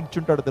గొప్ప ఆనర్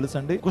ఇచ్చుంటాడో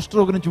తెలుసండి.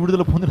 కుష్ఠరోగు నుంచి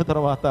విడుదల పొందిన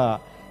తర్వాత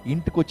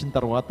ఇంటికి వచ్చిన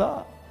తర్వాత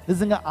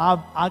నిజంగా ఆ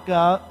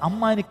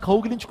అమ్మాయిని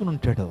కౌగిలించుకుని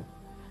ఉంటాడు.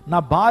 నా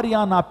భార్య,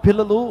 నా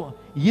పిల్లలు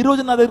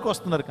ఈరోజు నా దగ్గరికి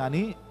వస్తున్నారు,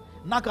 కానీ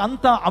నాకు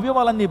అంత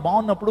అవయవాలన్నీ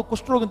బాగున్నప్పుడు,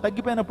 కుష్ఠరోగం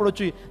తగ్గిపోయినప్పుడు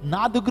వచ్చి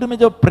నా దగ్గర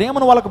మీద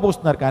ప్రేమను వాళ్ళకి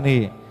పోస్తున్నారు, కానీ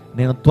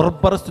నేను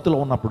దుర్పరిస్థితిలో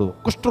ఉన్నప్పుడు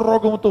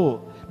కుష్ఠరోగంతో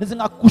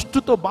నిజంగా ఆ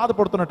కుష్ఠుతో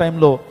బాధపడుతున్న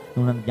టైంలో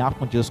నువ్వు నన్ను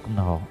జ్ఞాపకం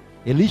చేసుకున్నావు,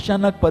 ఎలీషా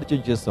నాకు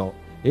పరిచయం చేసావు,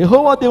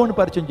 యెహోవా దేవుని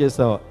పరిచయం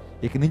చేసావు.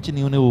 ఇక నుంచి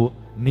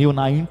నీవు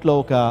నా ఇంట్లో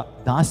ఒక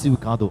దాసివి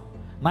కాదు,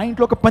 నా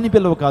ఇంట్లో ఒక పని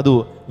పిల్లవు కాదు,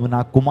 నువ్వు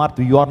నా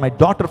కుమార్తె, you are my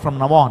daughter from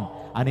now on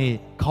అని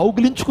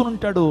కౌగిలించుకుని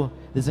ఉంటాడు.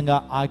 నిజంగా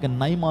ఆ యొక్క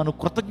నయమాను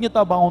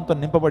కృతజ్ఞతాభావంతో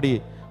నింపబడి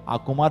ఆ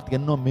కుమార్తెకి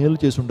ఎన్నో మేలు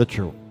చేసి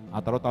ఉండొచ్చు. ఆ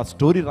తర్వాత ఆ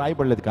స్టోరీ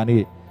రాయబడలేదు, కానీ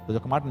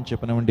ఒక మాట నేను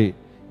చెప్పనివ్వండి,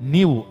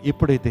 నీవు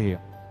ఎప్పుడైతే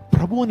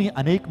ప్రభువుని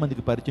అనేక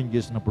మందికి పరిచయం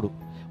చేసినప్పుడు,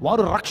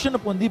 వారు రక్షణ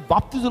పొంది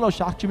బాప్తిజంలో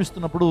సాక్ష్యం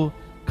ఇస్తున్నప్పుడు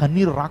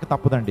కన్నీరు రాక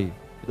తప్పదండి.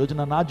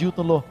 ఈరోజున నా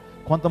జీవితంలో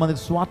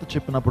కొంతమందికి స్వార్థ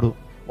చెప్పినప్పుడు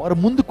వారు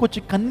ముందుకు వచ్చి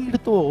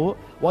కన్నీటితో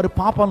వారి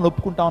పాపాలను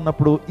ఒప్పుకుంటా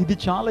ఉన్నప్పుడు, ఇది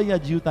చాలయ్యా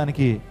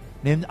జీవితానికి,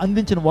 నేను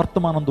అందించిన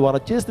వర్తమానం ద్వారా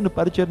చేసిన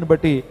పరిచయను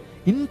బట్టి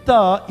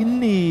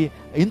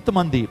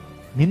ఇంతమంది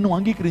నిన్ను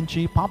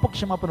అంగీకరించి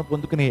పాపక్షమాపణ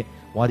పొందుకుని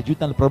వారి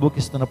జీవితాన్ని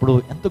ప్రభుకిస్తున్నప్పుడు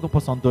ఎంత గొప్ప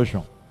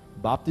సంతోషం.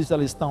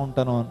 బాప్తిసాలు ఇస్తూ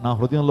ఉంటాను, నా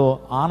హృదయంలో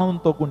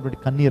ఆనందంతో కూడినటువంటి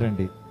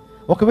కన్నీరండి.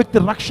 ఒక వ్యక్తి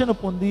రక్షణ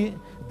పొంది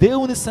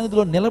దేవుని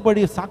సన్నిధిలో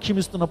నిలబడి సాక్ష్యం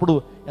ఇస్తున్నప్పుడు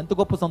ఎంత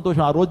గొప్ప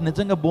సంతోషం. ఆ రోజు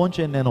నిజంగా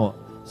భోంచేయను నేను.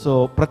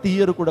 ప్రతి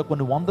ఇయర్ కూడా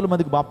కొన్ని వందల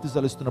మందికి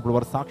బాప్తిసాలు ఇస్తున్నప్పుడు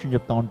వారు సాక్ష్యం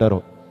చెప్తా ఉంటారు,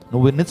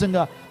 నువ్వు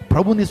నిజంగా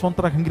ప్రభుని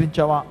సొంత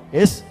అంగీకరించావా?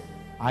 ఎస్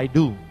ఐ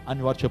డూ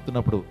అని వారు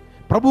చెప్తున్నప్పుడు,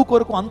 ప్రభు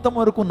కొరకు అంతం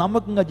వరకు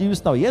నమ్మకంగా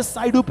జీవిస్తావు, ఎస్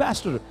ఐ డూ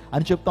పాస్టర్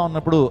అని చెప్తా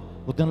ఉన్నప్పుడు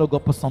హృదయంలో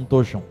గొప్ప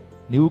సంతోషం.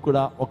 నీవు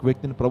కూడా ఒక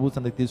వ్యక్తిని ప్రభు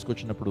సన్నిధికి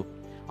తీసుకొచ్చినప్పుడు,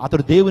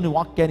 అతడు దేవుని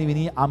వాక్యాన్ని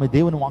విని, ఆమె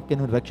దేవుని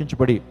వాక్యాన్ని విని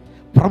రక్షించబడి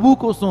ప్రభు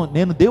కోసం,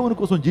 నేను దేవుని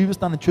కోసం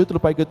జీవిస్తానని చేతులు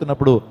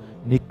పైకెత్తున్నప్పుడు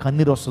నీ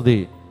కన్నీరు వస్తుంది.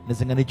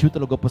 నిజంగా నీ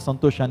జీవితంలో గొప్ప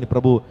సంతోషాన్ని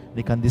ప్రభు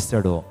నీకు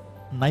అందిస్తాడు.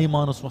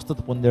 నయమాను స్వస్థత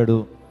పొందాడు,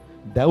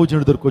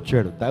 దైవజనుడి దగ్గరికి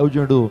వచ్చాడు.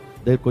 దైవజనుడు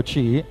దగ్గరికి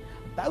వచ్చి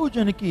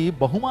దైవజనునికి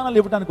బహుమానాలు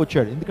ఇవ్వడానికి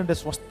వచ్చాడు. ఎందుకంటే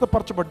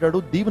స్వస్థపరచబడ్డాడు,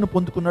 దీవెన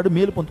పొందుకున్నాడు,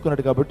 మేలు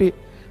పొందుకున్నాడు. కాబట్టి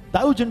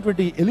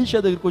దైవజనుటువంటి ఎలీషా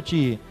దగ్గరికి వచ్చి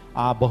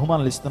ఆ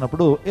బహుమానాలు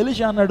ఇస్తున్నప్పుడు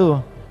ఎలీషా అన్నాడు,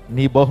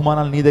 నీ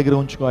బహుమానాలు నీ దగ్గర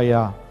ఉంచుకో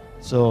అయ్యా,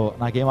 సో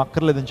నాకేం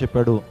అక్కర్లేదని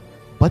చెప్పాడు.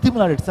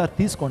 బతిమలాడాడు, సార్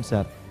తీసుకోండి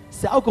సార్,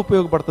 సేవకు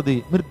ఉపయోగపడుతుంది,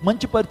 మీరు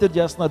మంచి పరిచయం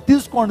చేస్తున్నారు,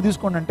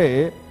 తీసుకోండి అంటే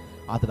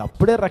అతడు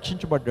అప్పుడే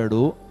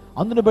రక్షించబడ్డాడు.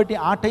 అందుని బట్టి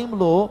ఆ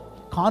టైంలో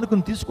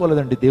కానుకను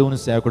తీసుకోలేదండి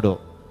దేవుని సేవకుడు.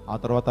 ఆ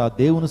తర్వాత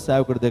దేవుని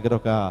సేవకుడి దగ్గర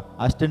ఒక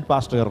అసిస్టెంట్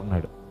పాస్టర్ గారు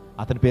ఉన్నాడు.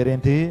 అతని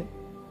పేరేంటి?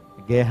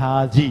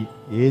 గెహాజీ.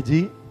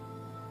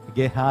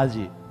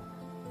 గెహాజీ.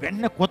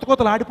 వెంటనే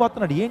కొత్తలు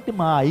ఆడిపోతున్నాడు. ఏంటి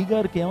మా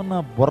అయ్యగారికి ఏమన్నా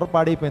బుర్ర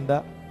పాడైపోయిందా,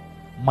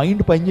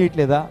 మైండ్ పని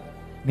చేయట్లేదా?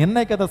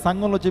 నిన్నే కదా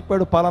సంఘంలో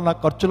చెప్పాడు పలానా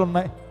ఖర్చులు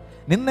ఉన్నాయి,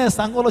 నిన్నే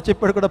సంఘంలో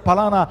చెప్పాడు కూడా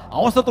పలానా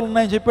అవసరతలు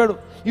ఉన్నాయని చెప్పాడు.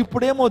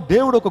 ఇప్పుడేమో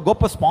దేవుడు ఒక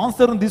గొప్ప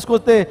స్పాన్సర్ని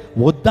తీసుకొస్తే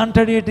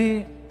వద్దంటాడేటి?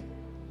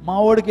 మా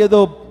వాడికి ఏదో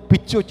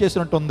పిచ్చి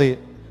వచ్చేసినట్టుంది,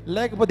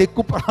 లేకపోతే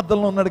ఎక్కువ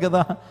ప్రార్థనలో ఉన్నాడు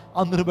కదా,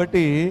 అందుని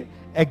బట్టి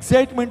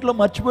ఎగ్జైట్మెంట్లో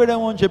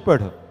మర్చిపోయాడేమో అని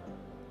చెప్పాడు.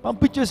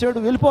 పంపించేసాడు,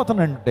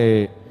 వెళ్ళిపోతానంటే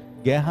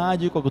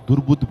గెహాజీకి ఒక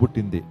దుర్బుద్ధి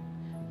పుట్టింది.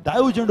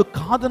 దైవజనుడు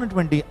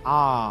కాదన్నటువంటి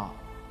ఆ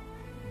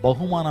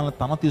బహుమానాలను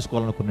తన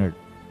తీసుకోవాలనుకున్నాడు.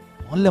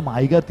 ఓన్లీ మా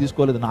అయ్యగారు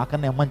తీసుకోలేదు,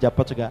 నాకన్నా అమ్మని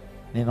చెప్పచ్చుగా,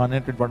 నేను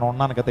అనేటువంటి వాడు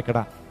ఉన్నాను కదా, ఇక్కడ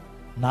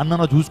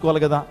నన్ను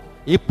చూసుకోవాలి కదా.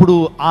 ఎప్పుడు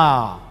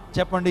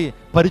చెప్పండి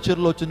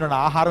పరిచయలో వచ్చిన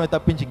ఆహారమే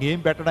తప్పించి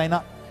ఇంకేం పెట్టడు ఆయన.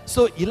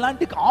 సో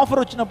ఇలాంటి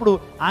ఆఫర్ వచ్చినప్పుడు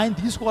ఆయన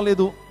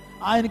తీసుకోలేదు.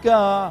 ఆయనకి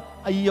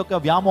ఈ యొక్క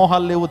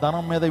వ్యామోహాలు లేవు,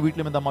 ధనం మీద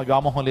వీటి మీద మా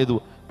వ్యామోహం లేదు,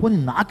 పోనీ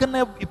నాకన్నా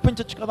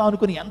ఇప్పించచ్చు కదా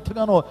అనుకుని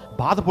ఎంతగానో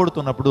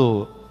బాధపడుతున్నప్పుడు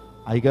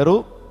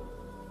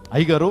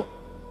అయ్యగారు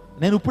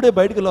నేను ఇప్పుడే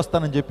బయటికి వెళ్ళి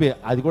వస్తానని చెప్పి,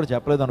 అది కూడా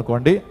చెప్పలేదు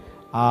అనుకోండి,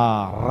 ఆ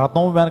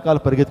రథం వెనకాల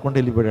పరిగెత్తుకుంటూ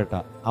వెళ్ళిపోయాడట.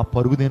 ఆ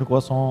పరుగు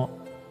దేనికోసం?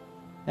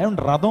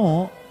 ఏమంటే రథం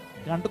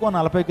గంటకో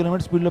 40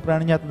 కిలోమీటర్ స్పీడ్లో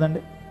ప్రయాణం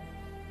చేస్తుందండి,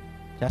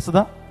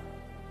 చేస్తుందా?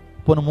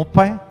 పోనీ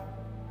 30,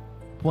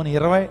 పోనీ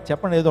 20,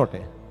 చెప్పండి, ఏదో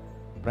ఒకటి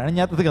ప్రయాణం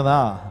చేస్తుంది కదా.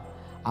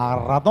 ఆ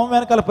రథం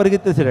వెనకాల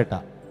పరిగెత్తేసాడట.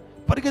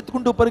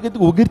 పరిగెత్తుకుంటూ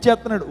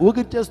ఒగిరిచేస్తున్నాడు.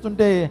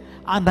 ఒగిరిచేస్తుంటే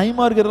ఆ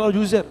నయమారు గారు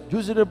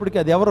చూసేటప్పటికి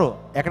అది ఎవరో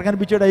ఎక్కడ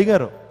కనిపించాడు?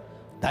 అయ్యగారు.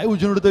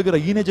 దైవజనుడి దగ్గర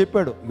ఈయనే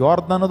చెప్పాడు,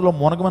 యోర్దాను నదిలో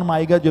మునగమని మా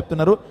అయ్యగారు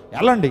చెప్తున్నారు,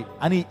 వెళ్ళండి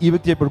అని ఈ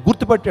వ్యక్తి చెప్పాడు.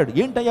 గుర్తుపట్టాడు.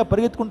 ఏంటయ్యా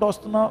పరిగెత్తుకుంటూ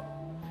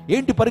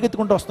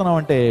వస్తున్నావు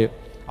అంటే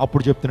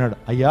అప్పుడు చెప్తున్నాడు,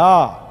 అయ్యా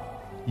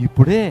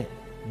ఇప్పుడే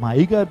మా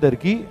అయ్యగారి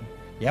దగ్గరికి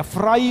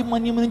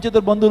ఎఫ్రాయిమన్యం నుంచి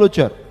ఇద్దరు బంధువులు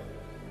వచ్చారు.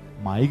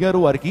 మా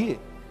అయ్యగారు వారికి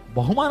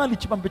బహుమానాలు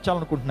ఇచ్చి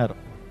పంపించాలనుకుంటున్నారు.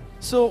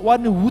 సో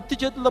వారిని ఉత్తి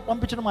చేతుల్లో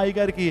పంపించడం మా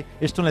అయ్యగారికి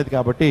ఇష్టం లేదు.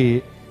 కాబట్టి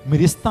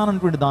మీరు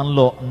ఇస్తానటువంటి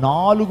దానిలో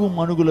 4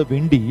 మణుగుల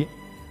వెండి,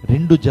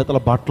 2 జతల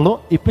బట్టలు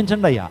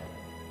ఇప్పించండి అయ్యా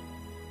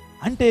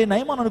అంటే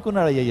నయమాన్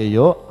అనుకున్నాడు,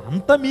 అయ్యయ్యో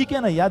అంతా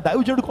మీకేనయ్యా,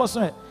 దైవజనుడి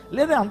కోసమే.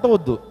 లేదా అంత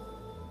వద్దు,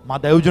 మా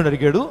దైవజనుడు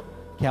అడిగాడు,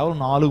 కేవలం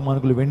 4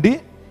 మణుగులు వెండి,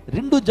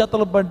 2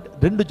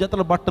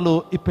 జతల బట్టలు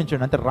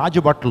ఇప్పించండి, అంటే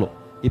రాజు బట్టలు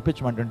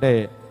ఇప్పించమంటుంటే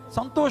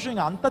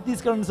సంతోషంగా అంతా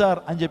తీసుకెళ్ళండి సార్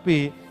అని చెప్పి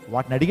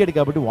వాటిని అడిగాడు.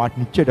 కాబట్టి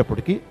వాటిని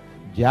ఇచ్చేటప్పటికి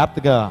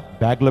జాగ్రత్తగా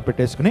బ్యాగ్లో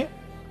పెట్టేసుకుని,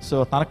 సో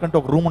తనకంటే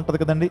ఒక రూమ్ ఉంటుంది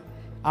కదండి,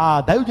 ఆ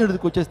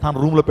దైవజనుడికి వచ్చేసి తన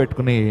రూమ్లో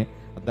పెట్టుకుని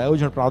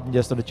దైవజనుడు ప్రార్థన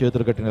చేస్తుంటే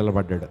చేతులు కట్టి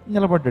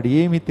నిలబడ్డాడు.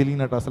 ఏమీ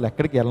తెలియనట్టు, అసలు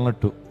ఎక్కడికి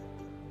వెళ్ళనట్టు,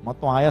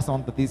 మొత్తం ఆయాసం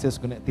అంతా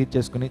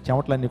తీర్చేసుకుని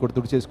చెమటలన్నీ కూడా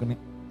తుడిచేసుకుని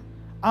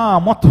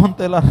మొత్తం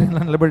అంతా ఇలా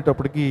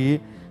నిలబడేటప్పటికి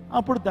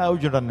అప్పుడు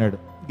దైవజనుడు అన్నాడు,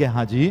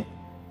 గెహాజీ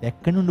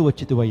ఎక్కడి నుండి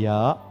వచ్చితివయ్యా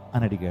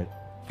అని అడిగాడు.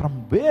 From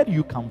where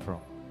you come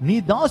from? నీ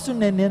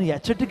దాసుని నేను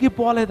ఎచ్చటికి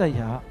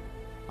పోలేదయ్యా.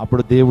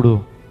 అప్పుడు దేవుడు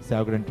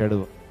సేవకుడు అంటాడు,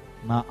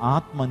 నా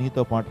ఆత్మ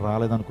నీతో పాటు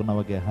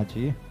రాలేదనుకున్నావా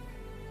గెహాజీ?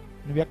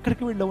 నువ్వు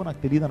ఎక్కడికి వెళ్ళావో నాకు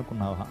తెలియదు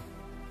అనుకున్నావా?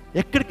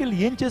 ఎక్కడికి వెళ్ళి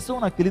ఏం చేసావో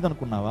నాకు తెలియదు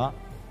అనుకున్నావా?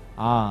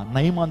 ఆ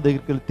నయమాన్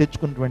దగ్గరికి వెళ్ళి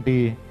తెచ్చుకున్నటువంటి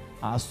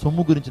ఆ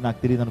సొమ్ము గురించి నాకు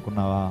తెలియదు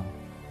అనుకున్నావా?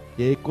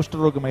 ఏ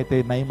కుష్ఠరోగం అయితే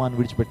నయమాన్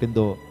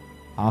విడిచిపెట్టిందో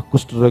ఆ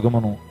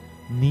కుష్ఠరోగమును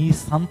నీ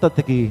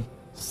సంతతికి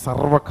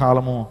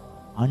సర్వకాలము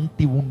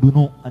అంటి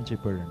ఉండును అని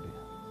చెప్పాడండి.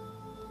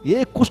 ఏ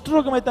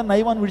కుష్ఠరోగం అయితే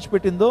నయమాన్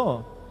విడిచిపెట్టిందో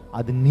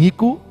అది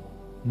నీకు,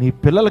 నీ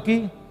పిల్లలకి,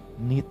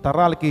 నీ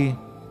తరాలకి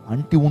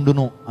అంటి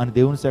ఉండును అని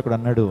దేవుని సేవకుడు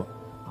అన్నాడు.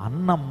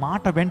 అన్న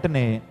మాట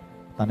వెంటనే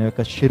తన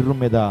యొక్క శరీరం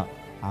మీద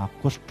ఆ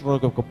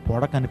కుష్ఠరోగ ఒక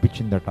పొడ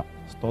కనిపించిందట.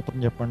 స్తోత్రం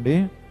చెప్పండి.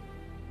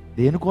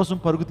 దేనికోసం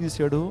పరుగు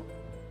తీశాడు?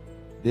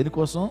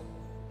 దేనికోసం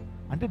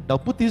అంటే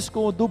డబ్బు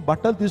తీసుకోవద్దు,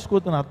 బట్టలు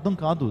తీసుకోవద్దు అని అర్థం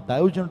కాదు.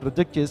 దైవజనుడు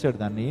రిజెక్ట్ చేశాడు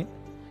దాన్ని.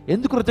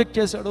 ఎందుకు రిజెక్ట్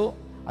చేశాడో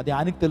అది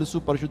ఆయనకి తెలుసు,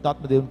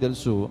 పరిశుద్ధాత్మ దేవునికి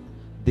తెలుసు.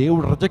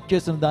 దేవుడు రిజెక్ట్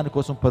చేసిన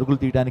దానికోసం పరుగులు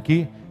తీయడానికి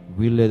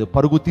వీల్లేదు.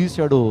 పరుగు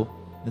తీశాడు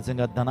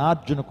నిజంగా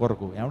ధనార్జున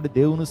కొరకు. ఏమంటే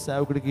దేవుని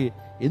సేవకుడికి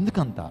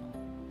ఎందుకంత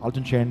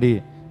ఆలోచన చేయండి.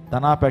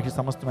 ధనాపేక్ష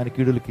సమస్తమైన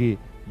కీడులకి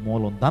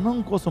మూలం. ధనం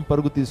కోసం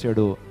పరుగు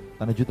తీశాడు.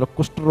 తన జీవితంలో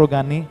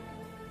కుష్ఠరోగాన్ని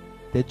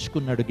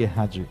తెచ్చుకున్నాడు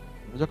గెహాజీ.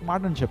 ఒక మాట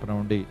నేను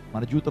చెప్పినామండి,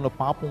 మన జీవితంలో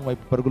పాపం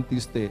వైపు పరుగులు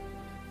తీస్తే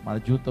మన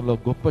జీవితంలో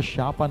గొప్ప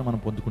శాపాన్ని మనం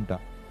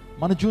పొందుకుంటాం.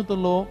 మన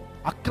జీవితంలో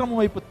అక్రమం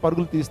వైపు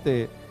పరుగులు తీస్తే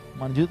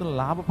మన జీవితంలో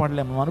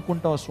లాభపడలేము. మనం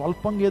అనుకుంటావు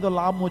స్వల్పంగా ఏదో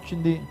లాభం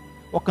వచ్చింది,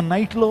 ఒక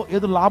నైట్లో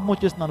ఏదో లాభం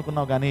వచ్చేసింది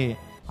అనుకున్నావు, కానీ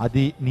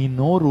అది నీ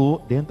నోరు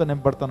దేంతో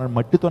నింపబడుతున్నాడు?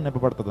 మట్టితో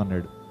నింపబడుతుంది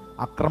అన్నాడు.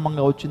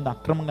 అక్రమంగా వచ్చింది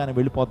అక్రమంగానే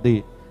వెళ్ళిపోద్ది.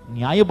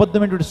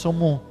 న్యాయబద్ధమైనటువంటి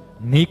సొమ్ము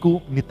నీకు,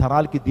 నీ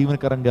తరాలకి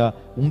దీవెనకరంగా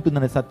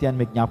ఉంటుందనే సత్యాన్ని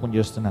మీకు జ్ఞాపకం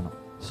చేస్తున్నాను.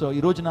 సో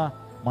ఈ రోజున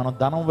మనం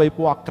ధనం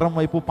వైపు, అక్రమం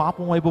వైపు,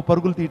 పాపం వైపు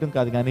పరుగులు తీయటం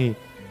కాదు, కానీ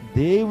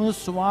దేవుని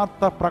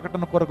సువార్త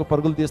ప్రకటన కొరకు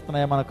పరుగులు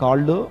తీస్తున్నాయా మన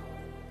కాళ్ళు?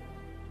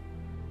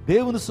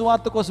 దేవుని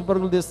సువార్త కోసం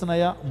పరుగులు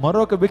తీస్తున్నాయా?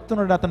 మరొక వ్యక్తి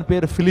ఉన్నాడు, అతని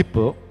పేరు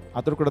ఫిలిప్.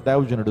 అతడు కూడా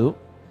దైవజనుడు.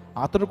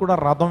 అతడు కూడా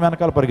రథం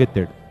వెనకాల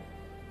పరిగెత్తాడు.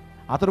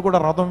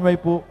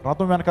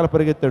 రథం వెనకాల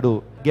పరిగెత్తాడు.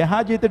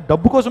 గెహాజీ అయితే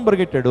డబ్బు కోసం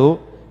పరిగెత్తాడు,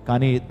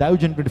 కానీ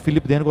దైవజనుడు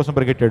ఫిలిప్ దేని కోసం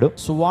పరిగెత్తాడు?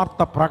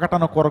 సువార్త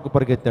ప్రకటన కొరకు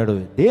పరిగెత్తాడు.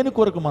 దేని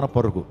కొరకు మన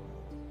పరుగు?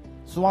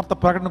 సువార్త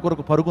ప్రకటన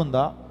కొరకు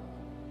పరుగుందా?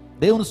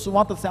 దేవుని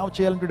సువార్త సేవ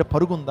చేయాలంటే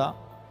పరుగుందా?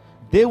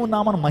 దేవుని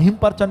నామను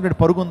మహింపరచాలంటే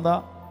పరుగుందా?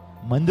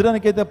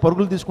 మందిరానికి అయితే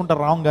పరుగులు తీసుకుంటా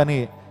రాం, కానీ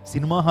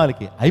సినిమా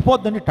హాల్కి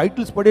అయిపోద్దండి,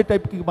 టైటిల్స్ పడే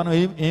టైప్కి మనం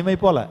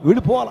ఏమైపోవాలా?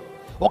 వెళ్ళిపోవాలా.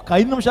 ఒక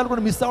 5 నిమిషాలు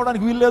కూడా మిస్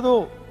అవ్వడానికి వీల్లేదు.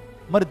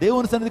 మరి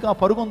దేవుని సన్నిధికి ఆ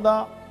పరుగుందా?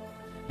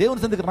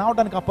 దేవుని సన్నిధికి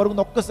రావడానికి ఆ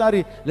పరుగుందా? ఒక్కసారి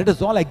let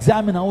us all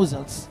examine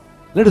ourselves.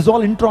 Let us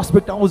all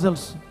introspect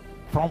ourselves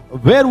from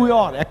where we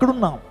are.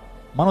 ఎక్కడున్నాం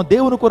మనం?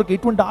 దేవుని కొరకు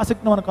ఎటువంటి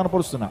ఆసక్తిని మనం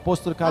కనపరుస్తున్నాం?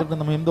 అపోస్తలుల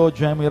కార్యగ్రంథం 8వ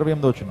అధ్యాయం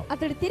 28వ వచనం.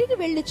 అతడు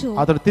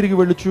తిరిగి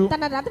వెళ్ళుచు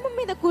తన రథం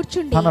మీద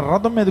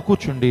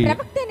కూర్చుండి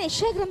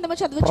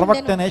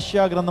ప్రవక్త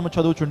యెషయా గ్రంథము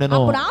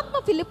చదువుచుండెను.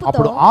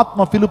 అప్పుడు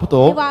ఆత్మ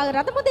ఫిలిప్పుతో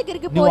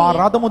నీవు ఆ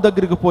రథము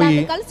దగ్గరికి పోయి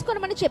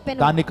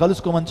దాన్ని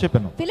కలుసుకోమని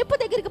చెప్పాను. ఫిలిప్పు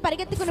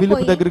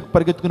దగ్గరికి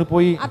పరిగెత్తుకుని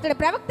పోయి అతడు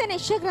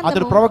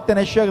ప్రవక్త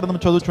యెషయా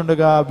గ్రంథము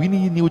చదువుచుండగా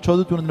విని నీవు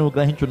చదువుతున్నది నువ్వు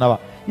గ్రహించున్నావా?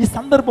 ఈ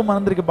సందర్భం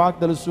మనందరికీ బాగా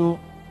తెలుసు.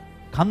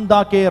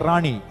 కందాకే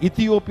రాణి,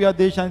 ఇథియోపియా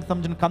దేశానికి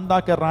సంబంధించిన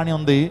కందాకే రాణి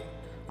ఉంది.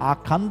 ఆ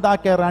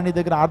కందాకే రాణి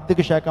దగ్గర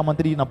ఆర్థిక శాఖ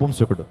మంత్రి ఈ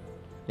నపుంసకుడు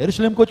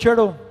యెరూషలేంకి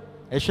వచ్చాడు.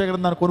 యెషయా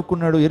గ్రంథాన్ని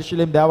కొనుక్కున్నాడు.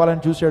 యెరూషలేం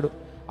దేవాలయాన్ని చూశాడు.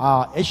 ఆ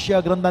యెషయా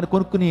గ్రంథాన్ని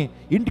కొనుక్కుని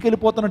ఇంటికి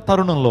వెళ్ళిపోతున్న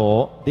తరుణంలో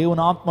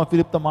దేవుని ఆత్మ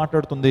ఫిలిప్తో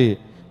మాట్లాడుతుంది,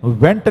 నువ్వు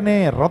వెంటనే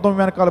రథం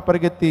వెనకాల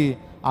పరిగెత్తి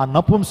ఆ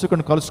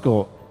నపుంసకుడిని కలుసుకో.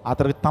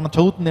 అతను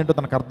చదువుతుంది ఏంటో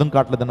తనకు అర్థం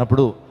కావట్లేదు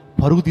అన్నప్పుడు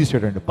పరుగు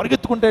తీసాడండి.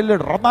 పరిగెత్తుకుంటూ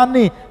వెళ్ళాడు.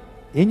 రథాన్ని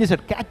ఏం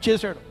చేశాడు? క్యాచ్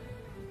చేశాడు.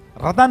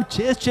 రథాన్ని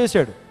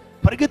చేశాడు.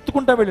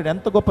 పరిగెత్తుకుంటూ వెళ్ళాడు.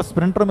 ఎంత గొప్ప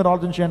స్ప్రింటర్ మీరు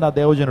ఆలోచించండి. ఆ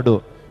దేవజనుడు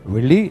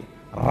వెళ్ళి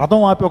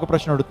రథం ఆపి ఒక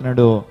ప్రశ్న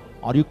అడుగుతున్నాడు,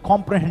 are you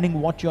comprehending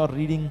what you are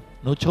reading?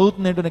 నువ్వు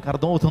చదువుతుంది ఏంటో నీకు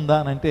అర్థమవుతుందా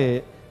అని అంటే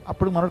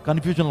అప్పుడు మనోడు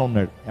కన్ఫ్యూజన్లో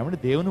ఉన్నాడు. ఏమంటే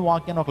దేవుని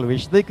వాక్యాన్ని ఒకళ్ళు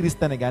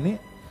విశదీకరిస్తేనే కానీ,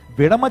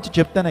 విడమర్చి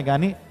చెప్తేనే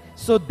కానీ,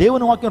 సో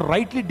దేవుని వాక్యం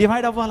రైట్లీ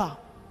డివైడ్ అవ్వాలా.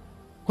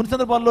 కొన్ని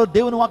సందర్భాల్లో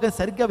దేవుని వాక్యం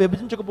సరిగ్గా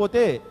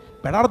విభజించకపోతే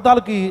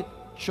పెడార్థాలకి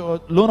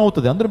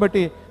లోనవుతుంది. అందుని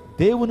బట్టి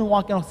దేవుని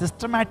వాక్యం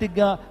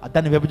సిస్టమేటిక్గా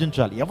దాన్ని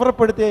విభజించాలి. ఎవరు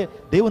పడితే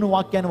దేవుని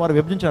వాక్యాన్ని వారు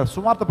విభజించాలి.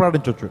 సువార్త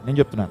ప్రకటించవచ్చు, నేను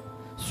చెప్తున్నాను,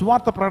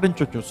 సువార్త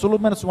ప్రకటించవచ్చు,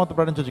 సులభమైన సువార్త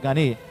ప్రకటించవచ్చు,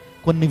 కానీ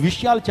కొన్ని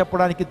విషయాలు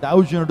చెప్పడానికి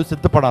దైవజనుడు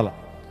సిద్ధపడాలి,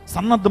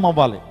 సన్నద్ధం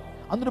అవ్వాలి.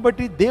 అందుని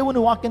బట్టి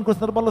దేవుని వాక్యం కొన్ని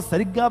సందర్భాల్లో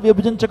సరిగ్గా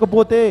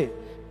విభజించకపోతే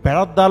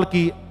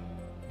పెడార్థాలకి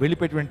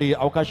వెళ్ళిపోయేటువంటి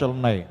అవకాశాలు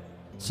ఉన్నాయి.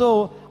 సో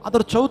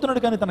అతడు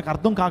చదువుతున్నాడు, కానీ తనకు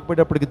అర్థం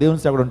కాకపోయేటప్పటికి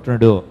దేవుని సేవకుడు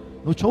అంటున్నాడు,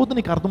 నువ్వు చదువుతూ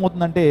నీకు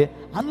అర్థమవుతుందంటే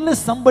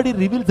unless somebody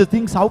reveals the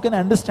things how can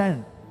I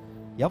understand?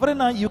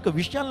 ఎవరైనా ఈ యొక్క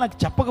విషయాలు నాకు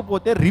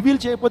చెప్పకపోతే, రివీల్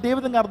చేయకపోతే ఏ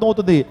విధంగా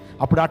అర్థమవుతుంది?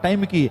 అప్పుడు ఆ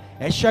టైంకి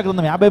యెషయా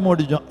గ్రంథం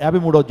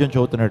 53వ అధ్యాయం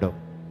చదువుతున్నాడు.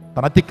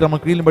 తన అతిక్రమ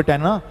క్రియలను బట్టి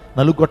ఆయన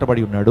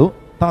నలుగొట్టబడి ఉన్నాడు,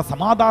 తన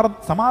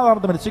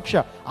సమాధానమైన శిక్ష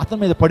అతని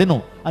మీద పడిను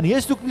అని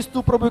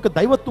యేసుక్రీస్తు ప్రభు యొక్క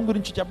దైవత్వం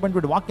గురించి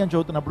చెప్పబడినటువంటి వాక్యాన్ని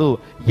చదువుతున్నప్పుడు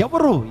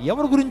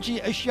ఎవరు గురించి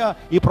యెషయా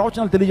ఈ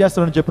ప్రవచనాలు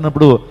తెలియజేస్తాడని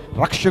చెప్పినప్పుడు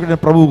రక్షకుడైన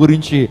ప్రభువు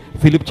గురించి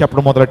ఫిలిప్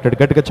చెప్పడం మొదలెట్టాడు.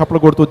 గట్టిగా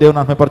చప్పలు కొడుతూ దేవుని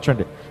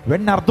మహిమపరచండి.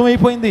 వెంటనే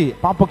అర్థమైపోయింది,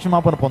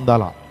 పాపక్షమాపణ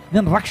పొందాలా,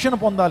 నేను రక్షణ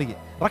పొందాలి,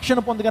 రక్షణ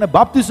పొందగానే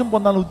బాప్తిసం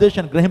పొందాలని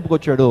ఉద్దేశాన్ని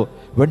గ్రహింపుకొచ్చాడు.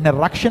 వెంటనే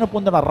రక్షణ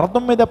పొందాడు. ఆ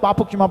రథం మీద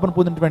పాపక్షమాపణ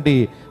పొందినటువంటి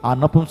ఆ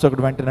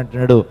నపుంసకుడు వెంటనే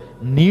అంటున్నాడు,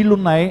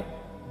 నీళ్లున్నాయి,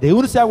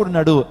 దేవుని సేవకుడు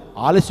ఉన్నాడు,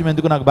 ఆలస్యం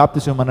ఎందుకు, నాకు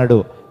బాప్తిసం అన్నాడు.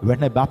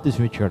 వెంటనే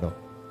బాప్తిసం ఇచ్చాడు.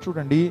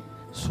 చూడండి,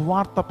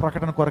 సువార్త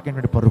ప్రకటన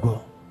కొరకైనటువంటి పరుగు,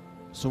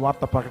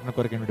 సువార్త ప్రకటన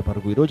కొరకైనటువంటి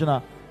పరుగు. ఈ రోజున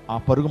ఆ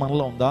పరుగు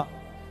మనలో ఉందా?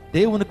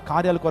 దేవుని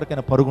కార్యాల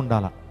కొరకైన పరుగు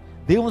ఉండాలా,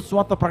 దేవుని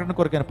సువార్త ప్రకటన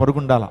కొరకైన పరుగు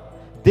ఉండాలా,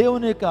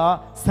 దేవుని యొక్క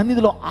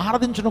సన్నిధిలో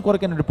ఆరాధించడం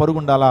కొరకైన పరుగు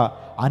ఉండాలా,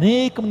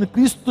 అనేక మంది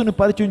క్రీస్తుని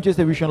పరిచయం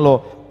చేసే విషయంలో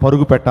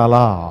పరుగు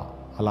పెట్టాలా.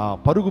 అలా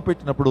పరుగు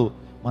పెట్టినప్పుడు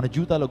మన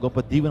జీవితాల్లో గొప్ప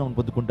దీవెనను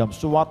పొందుకుంటాం.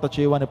 సువార్త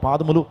చేయవని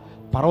పాదములు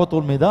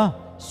పర్వతాల మీద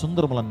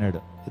సుందరములు అన్నాడు.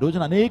 ఈ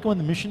రోజున అనేక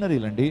మంది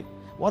మిషనరీలు అండి,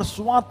 వారు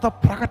సువార్త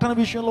ప్రకటన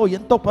విషయంలో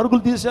ఎంతో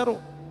పరుగులు తీశారు.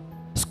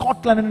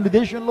 స్కాట్లాండ్ అనే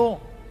దేశంలో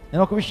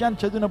నేను ఒక విషయాన్ని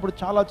చదివినప్పుడు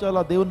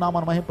చాలా దేవుని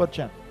నామాన్ని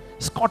మహిమపరిచాను.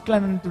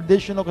 స్కాట్లాండ్ అనే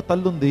దేశంలో ఒక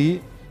తల్లి ఉంది.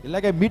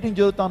 ఇలాగే మీటింగ్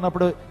జరుగుతూ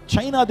ఉన్నప్పుడు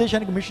చైనా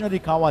దేశానికి మిషనరీ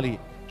కావాలి,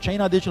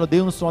 చైనా దేశంలో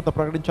దేవుని సువార్త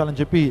ప్రకటించాలని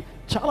చెప్పి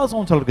చాలా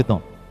సంవత్సరాల క్రితం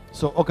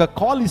సో ఒక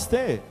కాల్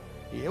ఇస్తే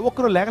ఏ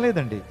ఒక్కరూ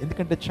లేగలేదండి.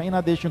 ఎందుకంటే చైనా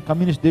దేశం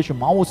కమ్యూనిస్ట్ దేశం,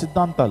 మావో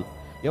సిద్ధాంతాలు,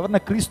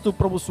 ఎవరైనా క్రీస్తు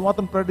ప్రభు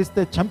సువార్తను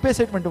ప్రకటిస్తే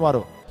చంపేసేటువంటి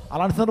వారు.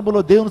 అలాంటి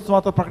సందర్భంలో దేవుని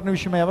సువార్త ప్రకటన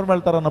విషయమై ఎవరు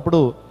వెళ్తారు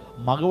అన్నప్పుడు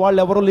మగవాళ్ళు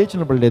ఎవరో లేచి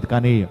నిలబడలేదు,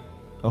 కానీ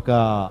ఒక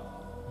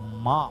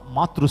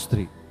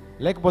మాతృస్త్రీ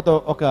లేకపోతే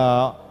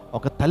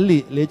ఒక తల్లి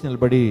లేచి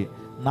నిలబడి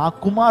నా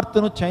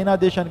కుమార్తెను చైనా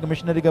దేశానికి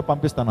మిషనరీగా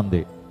పంపిస్తానంది.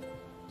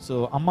 సో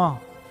అమ్మ,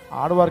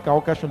 ఆడవారికి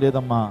అవకాశం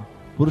లేదమ్మా,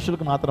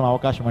 పురుషులకు మాత్రం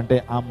అవకాశం అంటే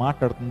ఆ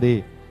మాట్లాడుతుంది,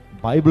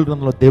 బైబిల్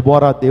గ్రంథంలో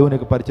దెబోరా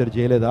దేవునికి పరిచయం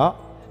చేయలేదా,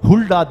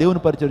 హుల్డా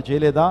దేవుని పరిచయం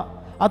చేయలేదా,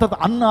 ఆ తర్వాత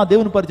అన్న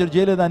దేవుని పరిచయం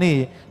చేయలేదా అని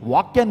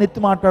వాక్యాన్ని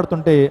ఎత్తి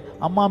మాట్లాడుతుంటే,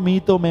 అమ్మ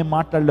మీతో మేము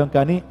మాట్లాడలేం,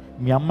 కానీ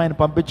మీ అమ్మాయిని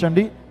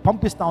పంపించండి,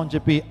 పంపిస్తామని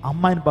చెప్పి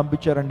అమ్మాయిని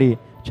పంపించారండి.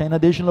 చైనా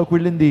దేశంలోకి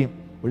వెళ్ళింది.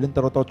 వెళ్ళిన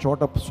తర్వాత ఒక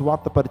చోట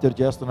సువార్త పరిచయం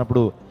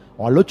చేస్తున్నప్పుడు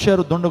వాళ్ళు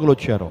వచ్చారు, దుండగులు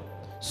వచ్చారు,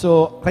 సో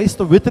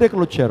క్రైస్తవ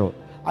వ్యతిరేకులు వచ్చారు.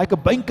 ఆ యొక్క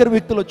భయంకర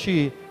వ్యక్తులు వచ్చి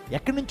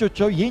ఎక్కడి నుంచి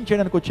వచ్చావు, ఏం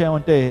చేయడానికి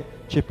వచ్చావంటే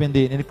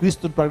చెప్పింది, నేను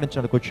క్రీస్తుని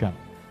ప్రకటించడానికి వచ్చాను,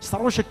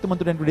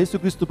 సర్వశక్తిమంతుడైనటువంటి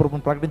యేసుక్రీస్తు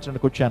ప్రభువుని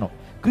ప్రకటించడానికి వచ్చాను,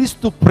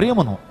 క్రీస్తు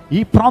ప్రేమను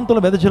ఈ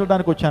ప్రాంతంలో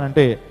వెదజల్లడానికి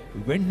వచ్చానంటే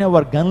వెంటనే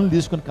వారు గన్నులు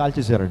తీసుకుని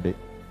కాల్చేశారండి.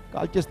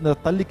 కాల్చేసిన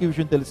తల్లికి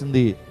విషయం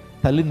తెలిసింది.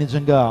 తల్లి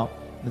నిజంగా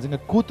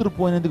కూతురు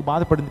పోయినందుకు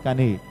బాధపడింది,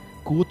 కానీ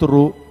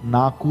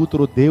నా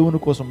కూతురు దేవుని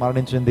కోసం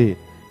మరణించింది,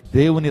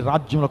 దేవుని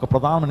రాజ్యంలో ఒక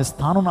ప్రధానమైన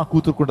స్థానం నా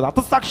కూతురుకుంటుంది,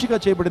 హతసాక్షిగా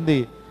చేయబడింది.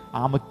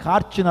 ఆమె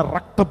కార్చిన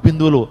రక్త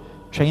బిందువులు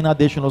చైనా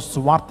దేశంలో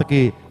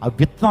సువార్తకి ఆ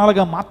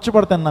విత్తనాలుగా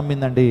మార్చబడతాయని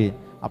నమ్మిందండి.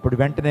 అప్పుడు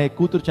వెంటనే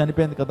కూతురు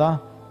చనిపోయింది కదా,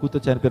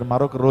 కూతురు చనిపోయిన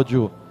మరొక రోజు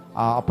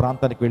ఆ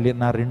ప్రాంతానికి వెళ్ళి,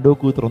 నా రెండో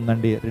కూతురు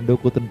ఉందండి, రెండో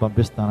కూతురుని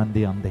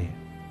పంపిస్తానంది అంది.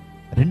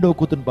 రెండో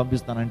కూతురుని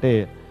పంపిస్తానంటే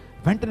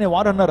వెంటనే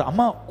వారు అన్నారు,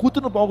 అమ్మ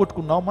కూతురును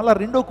పోగొట్టుకున్నావు, మళ్ళీ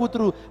రెండో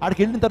కూతురు ఆడికి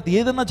వెళ్ళిన తర్వాత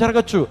ఏదన్నా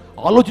జరగచ్చు,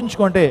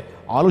 ఆలోచించుకో అంటే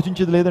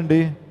ఆలోచించేది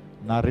లేదండి.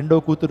 నా రెండో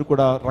కూతురు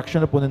కూడా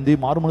రక్షణ పొందింది,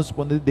 మారు మనసు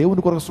పొందింది,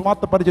 దేవుని కొరకు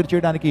స్వార్థ పరిచయం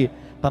చేయడానికి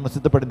తను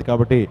సిద్ధపడింది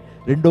కాబట్టి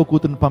రెండో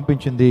కూతురుని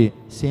పంపించింది.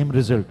 Same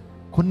result.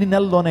 కొన్ని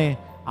నెలల్లోనే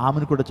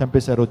ఆమెను కూడా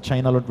చంపేశారు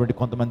చైనాలో ఉన్నటువంటి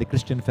కొంతమంది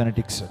క్రిస్టియన్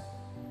ఫెనటిక్స్.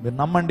 మీరు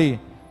నమ్మండి,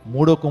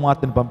 మూడో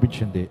కుమార్తెను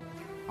పంపించింది.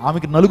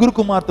 ఆమెకి 4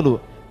 కుమార్తెలు,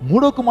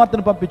 మూడో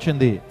కుమార్తెను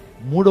పంపించింది.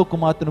 మూడో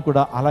కుమార్తెను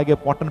కూడా అలాగే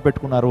పొట్టను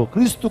పెట్టుకున్నారు.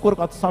 క్రీస్తు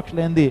కొరకు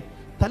హతసాక్షులైంది.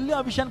 తల్లి ఆ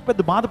విషయానికి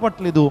పెద్ద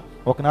బాధపడలేదు.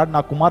 ఒకనాడు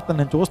నా కుమార్తెను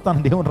నేను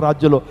చూస్తాను దేవుని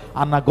రాజ్యంలో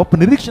అన్న గొప్ప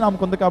నిరీక్షణ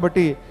ఆమెకు ఉంది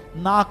కాబట్టి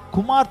నా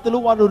కుమార్తెలు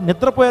వాళ్ళు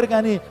నిద్రపోయారు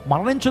కానీ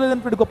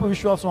మరణించలేదనేటువంటి గొప్ప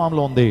విశ్వాసం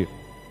ఆమెలో ఉంది.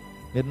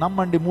 మీరు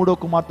నమ్మండి, మూడో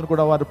కుమార్తెను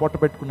కూడా వారు పొట్ట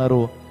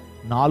పెట్టుకున్నారు.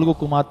 4వ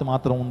కుమార్తె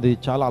మాత్రం ఉంది,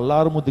 చాలా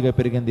అల్లారుముద్దుగా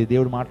పెరిగింది.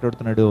 దేవుడు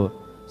మాట్లాడుతున్నాడు.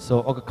 సో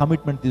ఒక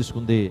కమిట్మెంట్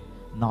తీసుకుంది,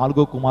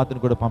 4వ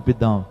కుమార్తెను కూడా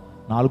పంపిద్దాం,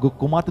 4వ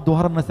కుమార్తె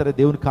ద్వారా సరే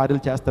దేవుని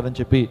కార్యాలు చేస్తారని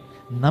చెప్పి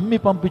నమ్మి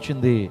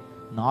పంపించింది.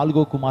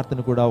 4వ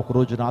కుమార్తెను కూడా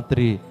ఒకరోజు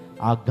రాత్రి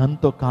ఆ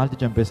గన్తో కాల్చి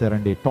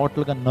చంపేశారండి.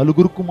 టోటల్గా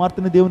 4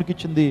 కుమార్తెని దేవునికి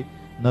ఇచ్చింది.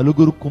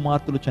 4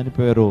 కుమార్తెలు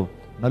చనిపోయారు.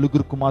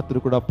 4 కుమార్తెలు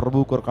కూడా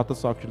ప్రభువు కొరకు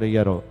హతసాక్షులు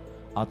అయ్యారు.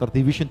 ఆ తర్వాత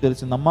ఈ విషయం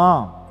తెలిసిందమ్మా,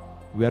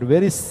 we are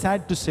very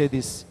sad to say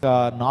this.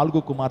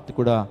 4వ కుమార్తె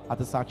కూడా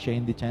హతసాక్షి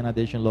అయింది చైనా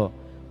దేశంలో.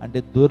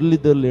 అంటే దొర్లి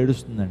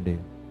ఏడుస్తుందండి,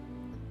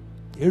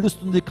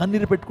 ఏడుస్తుంది,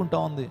 కన్నీరు పెట్టుకుంటా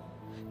ఉంది,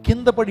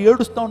 కింద పడి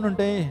ఏడుస్తూ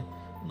ఉంటుంటే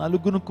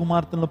 4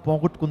 కుమార్తెలను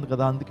పోగొట్టుకుంది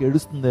కదా, అందుకే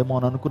ఏడుస్తుందేమో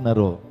అని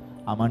అనుకున్నారు.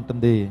 ఆమె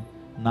అంటుంది,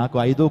 నాకు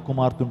 5వ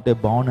కుమార్తె ఉంటే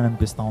బాగుండని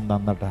అనిపిస్తూ ఉంది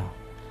అందట.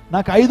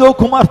 నాకు 5వ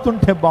కుమార్తె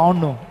ఉంటే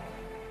బాగుండు.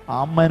 ఆ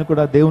అమ్మాయిని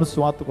కూడా దేవుని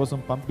స్వార్థ కోసం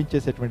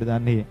పంపించేసేటువంటి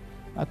దాన్ని,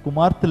 నా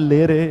కుమార్తెలు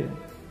లేరే,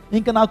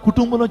 ఇంకా నా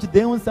కుటుంబంలోంచి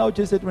దేవుని సేవ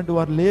చేసేటువంటి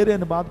వారు లేరే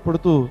అని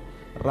బాధపడుతూ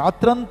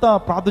రాత్రంతా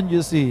ప్రార్థన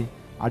చేసి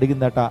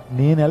అడిగిందట,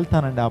 నేను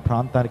వెళ్తానండి ఆ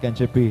ప్రాంతానికి అని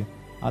చెప్పి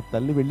ఆ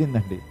తల్లి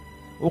వెళ్ళిందండి.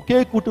 ఒకే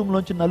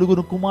కుటుంబంలోంచి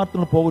 4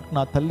 కుమార్తెలను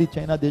పోగొట్టుకున్న ఆ తల్లి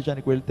చైనా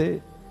దేశానికి వెళ్తే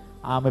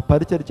ఆమె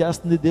పరిచయం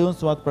చేస్తుంది, దేవుని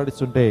స్వార్థ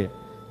ప్రకటిస్తుంటే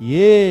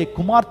ఏ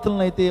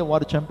కుమార్తెలను అయితే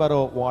వారు చంపారో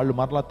వాళ్ళు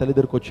మరలా తల్లి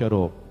దగ్గరికి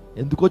వచ్చారో.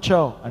 ఎందుకు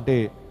వచ్చావు అంటే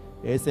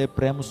యేసే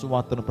ప్రేమ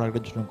సువార్తను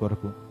ప్రకటించడం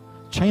కొరకు,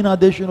 చైనా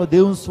దేశంలో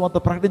దేవుని స్వార్థ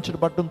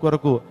ప్రకటించబడటం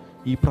కొరకు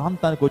ఈ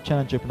ప్రాంతానికి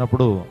వచ్చానని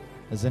చెప్పినప్పుడు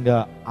నిజంగా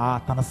ఆ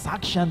తన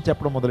సాక్ష్యాన్ని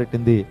చెప్పడం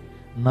మొదలెట్టింది.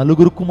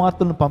 4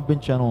 కుమార్తెలను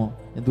పంపించాను,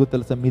 ఎందుకు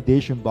తెలుసా, మీ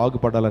దేశం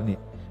బాగుపడాలని,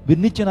 మీరు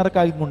నిత్య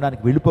నరకాగ్ని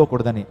ఉండడానికి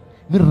వెళ్ళిపోకూడదని,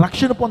 మీరు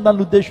రక్షణ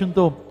పొందాలనే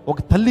ఉద్దేశంతో ఒక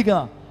తల్లిగా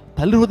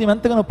తల్లి హృదయం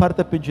ఎంతగానో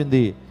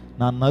పరితపించింది.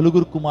 నా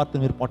 4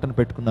 కుమార్తెను మీరు పొట్టను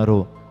పెట్టుకున్నారు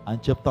అని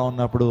చెప్తా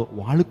ఉన్నప్పుడు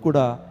వాళ్ళకు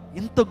కూడా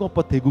ఇంత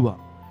గొప్ప తెగువ,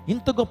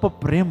 ఇంత గొప్ప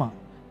ప్రేమ,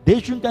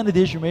 దేశం కాని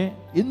దేశమే,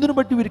 ఎందును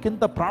బట్టి వీరికి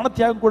ఎంత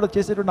ప్రాణత్యాగం కూడా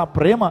చేసేటువంటి ఆ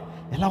ప్రేమ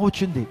ఎలా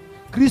వచ్చింది,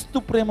 క్రీస్తు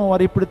ప్రేమ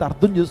వారు ఎప్పుడైతే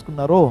అర్థం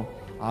చేసుకున్నారో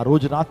ఆ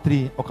రోజు రాత్రి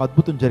ఒక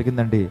అద్భుతం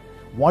జరిగిందండి.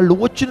 వాళ్ళు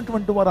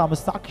వచ్చినటువంటి వారు ఆమె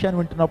సాక్ష్యాన్ని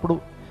వింటున్నప్పుడు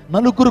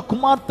 4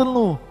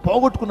 కుమార్తెలను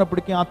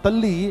పోగొట్టుకున్నప్పటికీ ఆ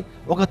తల్లి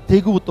ఒక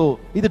తెగువతో,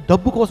 ఇది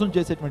డబ్బు కోసం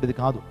చేసేటువంటిది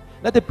కాదు,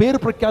 లేకపోతే పేరు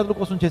ప్రఖ్యాతుల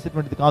కోసం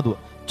చేసేటువంటిది కాదు,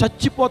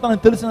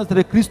 చచ్చిపోతానని తెలిసినా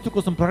సరే క్రీస్తు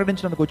కోసం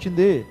ప్రకటించడానికి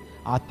వచ్చింది.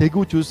 ఆ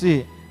తెగువ చూసి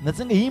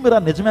నిజంగా ఈమెరా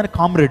నిజమైన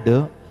కామ్రేడ్,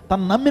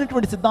 తను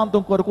నమ్మినటువంటి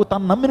సిద్ధాంతం కొరకు,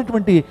 తను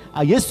నమ్మినటువంటి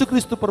ఆ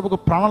యేసుక్రీస్తు ప్రభువుకు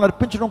ప్రాణాలు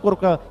అర్పించడం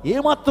కొరకు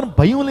ఏమాత్రం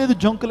భయం లేదు,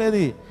 జంకు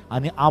లేదు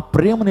అని ఆ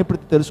ప్రేమను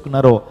ఎప్పుడైతే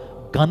తెలుసుకున్నారో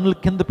గన్నులు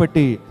కింద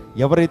పెట్టి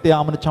ఎవరైతే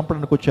ఆమెను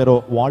చంపడానికి వచ్చారో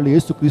వాళ్ళు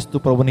యేసుక్రీస్తు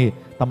ప్రభుని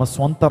తమ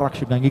సొంత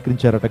రక్షగా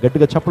అంగీకరించారట.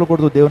 గట్టిగా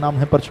చెప్పకూడదు, దేవునామం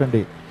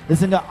హెప్పరచండి.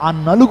 నిజంగా ఆ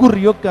 4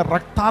 యొక్క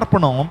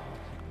రక్తార్పణం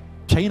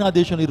చైనా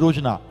దేశంలో ఈ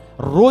రోజున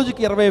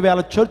రోజుకి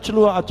 20,000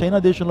 చర్చిలు ఆ చైనా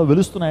దేశంలో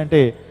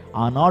వెలుస్తున్నాయంటే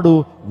ఆనాడు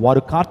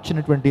వారు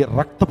కార్చినటువంటి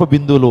రక్తపు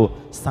బిందువులు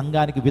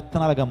సంఘానికి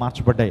విత్తనాలుగా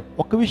మార్చబడ్డాయి.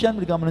 ఒక్క విషయాన్ని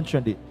మీరు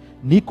గమనించండి,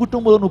 నీ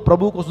కుటుంబంలో నువ్వు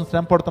ప్రభువు కోసం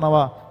శ్రమ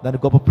పడుతున్నావా,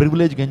 దాన్ని గొప్ప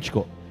ప్రివిలేజ్గా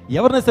ఎంచుకో.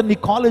 ఎవరైనా సరే నీ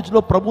కాలేజ్లో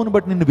ప్రభువుని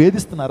బట్టి నిన్ను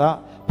వేధిస్తున్నారా,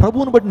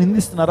 ప్రభువుని బట్టి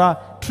నిందిస్తున్నారా,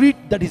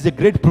 treat that is a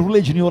great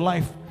privilege in your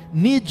life.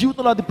 నీ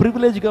జీవితంలో అది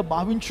ప్రివిలేజ్గా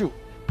భావించు.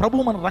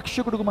 ప్రభు మన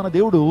రక్షకుడు, మన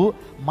దేవుడు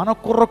మన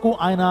కొరకు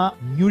ఆయన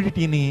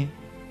న్యూడిటీని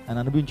ఆయన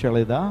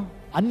అనుభవించలేదా?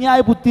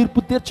 అన్యాయపు తీర్పు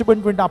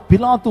తీర్చబడినటువంటి ఆ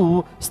పిలాతు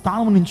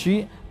స్థానం నుంచి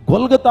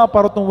గొల్గతా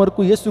పర్వతం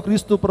వరకు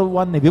యేసుక్రీస్తు ప్రభు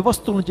వారిని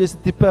వ్యవస్థలను చేసి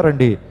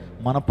తిప్పారండి.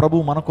 మన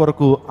ప్రభు మన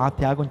కొరకు ఆ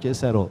త్యాగం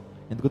చేశారు.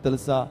 ఎందుకు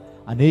తెలుసా?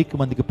 అనేక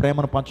మందికి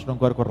ప్రేమను పంచడం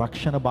కొరకు,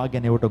 రక్షణ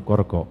భాగ్యాన్ని ఇవ్వడం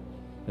కొరకు.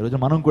 ఈరోజు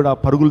మనం కూడా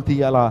పరుగులు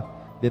తీయాలా.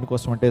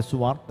 దేనికోసం అంటే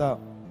సువార్త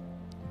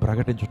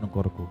ప్రకటించడం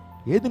కొరకు.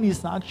 ఏది నీ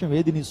సాక్ష్యం,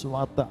 ఏది నీ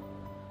సువార్త?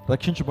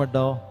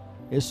 రక్షించబడ్డావు,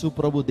 యేసు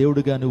ప్రభు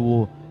దేవుడిగా నువ్వు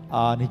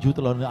నీ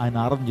జీవితంలో ఆయన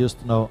ఆరాధన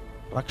చేస్తున్నావు,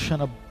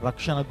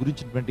 రక్షణ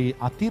గురించినటువంటి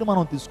ఆ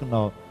తీర్మానం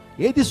తీసుకున్నావు.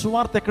 ఏది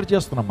సువార్త ఎక్కడ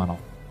చేస్తున్నాం మనం?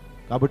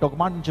 కాబట్టి ఒక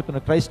మాట నేను చెప్పిన,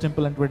 క్రైస్ట్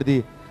టెంపుల్ అనేటువంటిది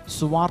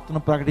సువార్తను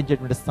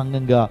ప్రకటించేటువంటి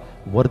సంఘంగా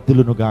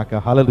వర్ధిల్లును గాక.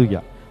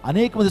 హల్లెలూయా.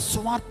 అనేక మంది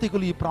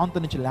సువార్థికులు ఈ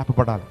ప్రాంతం నుంచి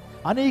లేపబడాలి.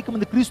 అనేక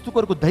మంది క్రీస్తు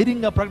కొరకు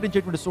ధైర్యంగా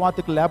ప్రకటించేటువంటి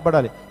సువార్థికులు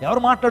లేపబడాలి.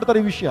 ఎవరు మాట్లాడతారు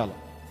ఈ విషయాలు?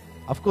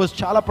 అఫ్కోర్స్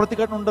చాలా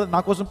ప్రతిఘటన ఉండదు. నా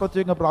కోసం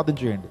ప్రత్యేకంగా ప్రార్థన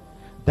చేయండి.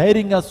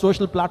 ధైర్యంగా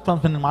సోషల్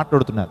ప్లాట్ఫామ్స్ నేను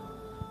మాట్లాడుతున్నారు.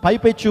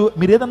 పైపెచ్చు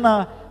మీరు ఏదన్నా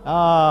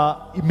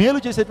మేలు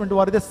చేసేటువంటి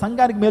వారైతే,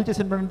 సంఘానికి మేలు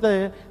చేసేటువంటి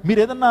మీరు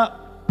ఏదన్నా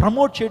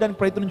ప్రమోట్ చేయడానికి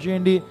ప్రయత్నం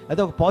చేయండి,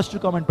 లేదా ఒక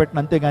పాజిటివ్ కామెంట్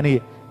పెట్టండి. అంతేగాని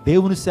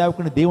దేవుని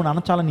సేవకుని దేవుని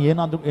అనచాలని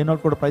ఏనాడు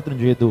కూడా ప్రయత్నం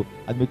చేయొద్దు.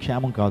 అది మీకు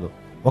క్షేమం కాదు.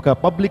 ఒక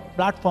పబ్లిక్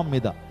ప్లాట్ఫామ్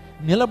మీద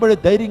నిలబడి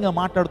ధైర్యంగా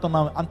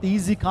మాట్లాడుతున్నాం, అంత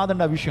ఈజీ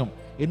కాదండి ఆ విషయం.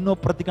 ఎన్నో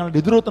ప్రతికరణలు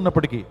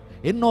ఎదురవుతున్నప్పటికీ,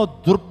 ఎన్నో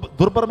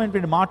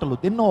దుర్భరమైనటువంటి మాటలు,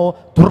 ఎన్నో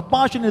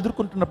దుర్భాషను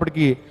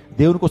ఎదుర్కొంటున్నప్పటికీ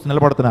దేవుని కోసం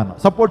నిలబడుతున్నాను.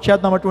 సపోర్ట్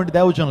చేద్దాం అటువంటి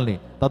దేవజనుల్ని.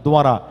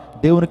 తద్వారా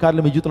దేవుని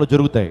కార్యాలు మీ జీవితంలో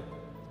జరుగుతాయి.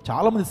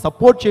 చాలామంది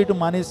సపోర్ట్ చేయడం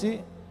మానేసి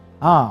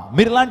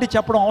మీరు ఇలాంటి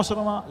చెప్పడం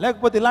అవసరమా,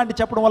 లేకపోతే ఇలాంటి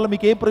చెప్పడం వల్ల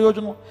మీకు ఏం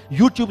ప్రయోజనం,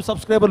 యూట్యూబ్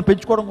సబ్స్క్రైబర్లు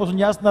పెంచుకోవడం కోసం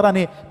చేస్తున్నారా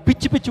అని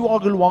పిచ్చి పిచ్చి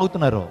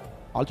వాగుతున్నారు.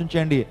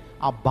 ఆలోచించండి.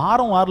 ఆ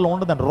భారం వారిలో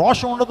ఉండదండి,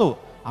 రోషం ఉండదు.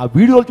 ఆ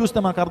వీడియోలు చూస్తే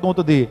మనకు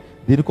అర్థమవుతుంది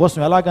దీనికోసం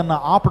ఎలాగన్నా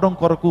ఆపడం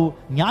కొరకు,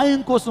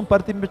 న్యాయం కోసం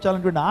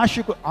పరితింపించాలనేటువంటి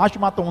ఆశ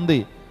మాత్రం ఉంది.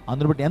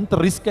 అందుని బట్టి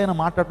ఎంత రిస్క్ అయినా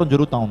మాట్లాడటం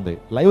జరుగుతూ ఉంది.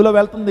 లైవ్లో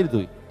వెళ్తుంది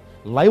ఇది.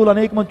 లైవ్లో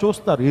అనేక మంది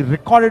చూస్తారు. ఈ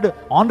రికార్డెడ్,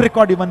 ఆన్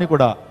రికార్డ్ ఇవన్నీ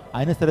కూడా.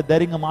 అయినా సరే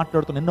ధైర్యంగా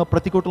మాట్లాడుతున్న ఎన్నో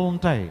ప్రతికూటలు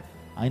ఉంటాయి.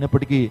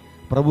 అయినప్పటికీ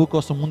ప్రభు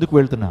కోసం ముందుకు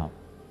వెళ్తున్నాం.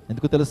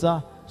 ఎందుకు తెలుసా?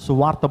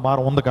 సువార్త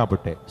భారం ఉంది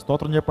కాబట్టి.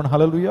 స్తోత్రం చెప్పండి.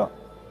 హల్లెలూయా.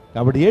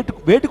 కాబట్టి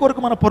వేటి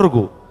కొరకు మన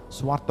పరుగు?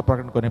 స్వార్థ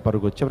ప్రకటనకొనే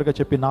పరుగు. చివరిగా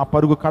చెప్పి, నా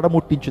పరుగు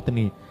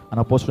కడముట్టించుతిని అని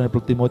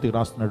అపోస్తలుడైన తిమోతికి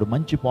రాస్తున్నాడు.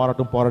 మంచి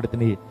పోరాటం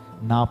పోరాడితిని,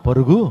 నా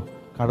పరుగు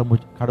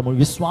కడము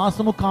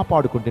విశ్వాసము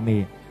కాపాడుకుంటుని.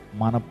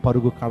 మన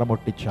పరుగు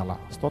కడముట్టించాలా.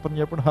 స్తోత్రం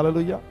చెప్పండి.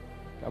 హల్లెలూయా.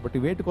 కాబట్టి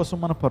వేటి కోసం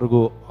మన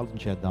పరుగు ఆలోచన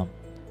చేద్దాం.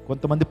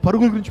 కొంతమంది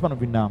పరుగుల గురించి మనం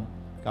విన్నాం.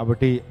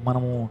 కాబట్టి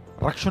మనము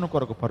రక్షణ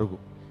కొరకు పరుగు,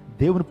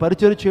 దేవుని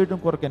పరిచయం చేయడం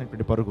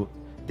కొరకైనటువంటి పరుగు,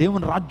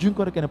 దేవుని రాజ్యం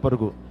కొరకైన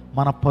పరుగు.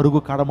 మన పరుగు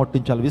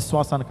కడముట్టించాలి,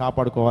 విశ్వాసాన్ని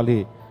కాపాడుకోవాలి.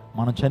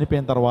 మనం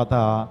చనిపోయిన తర్వాత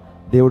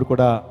దేవుడు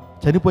కూడా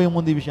చనిపోయే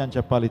ముందు ఈ విషయాన్ని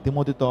చెప్పాలి.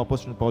 తిమోతితో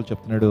అపోస్తలుడైన పౌలు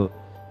చెప్తున్నాడు,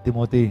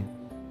 తిమోతి,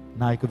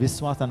 నా యొక్క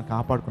విశ్వాసాన్ని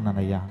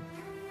కాపాడుకున్నానయ్యా,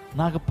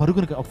 నాకు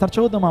పరుగుని. ఒకసారి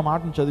చదువుదాం, ఆ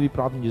మాటను చదివి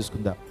ప్రార్థన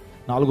చేసుకుందా.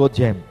 4వ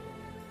అధ్యాయం,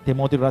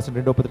 తిమోతికి రాసిన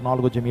 2వ పత్రిక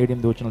 4వ అధ్యాయం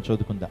 7-8 వచనాలు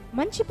చదువుకుందా.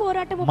 మంచి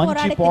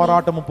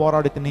పోరాటము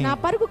పోరాడితిని, నా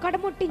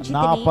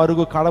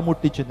పరుగు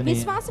కడముట్టించితిని,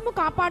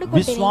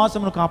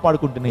 విశ్వాసమును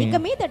కాపాడుకుంటుని.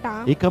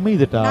 ఇక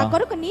మీదట నా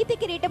కొరకు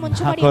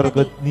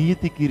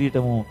నీతి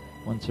కిరీటము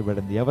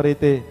ఉంచబడింది.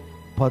 ఎవరైతే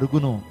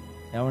పరుగును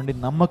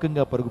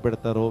నమ్మకంగా పరుగు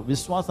పెడతారో,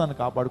 విశ్వాసాన్ని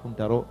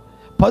కాపాడుకుంటారో,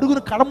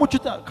 పరుగును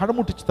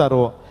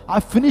కడముట్టించుతారో, ఆ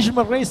ఫినిష్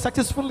మై రేస్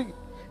సక్సెస్ఫుల్లీ.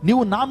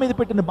 నీవు నా మీద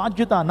పెట్టిన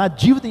బాధ్యత, నా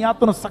జీవిత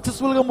యాత్రను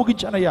సక్సెస్ఫుల్గా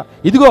ముగించానయ్యా,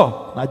 ఇదిగో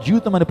నా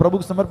జీవితం అని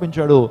ప్రభుకు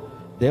సమర్పించాడు.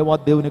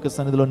 దేవాదేవుని యొక్క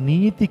సన్నిధిలో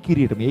నీతి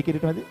కిరీటం. ఏ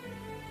కిరీటం అది?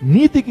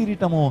 నీతి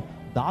కిరీటము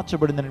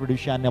దాచబడింది అనేటువంటి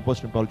విషయాన్ని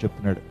అపోస్తలుడైన పౌలు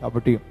చెప్తున్నాడు.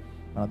 కాబట్టి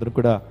మనందరం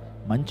కూడా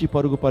మంచి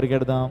పరుగు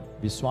పరిగెడదాం,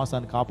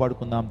 విశ్వాసాన్ని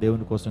కాపాడుకుందాం,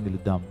 దేవుని కోసం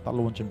గెలుద్దాం. తల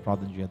ఉంచని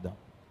ప్రార్థన చేద్దాం.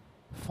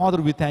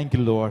 Father, we thank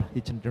you lord,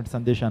 ఇచ్చినటువంటి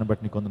సందేశాన్ని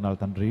బట్టి నీకు వందనాలు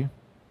తండ్రి.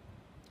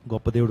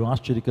 గొప్ప దేవుడు,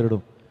 ఆశ్చర్యకరుడు.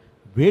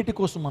 వేటి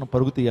కోసం మనం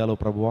పరుగు తీయాలో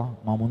ప్రభువా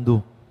మా ముందు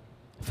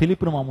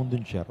ఫిలిప్ను మా ముందు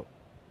ఉంచారు,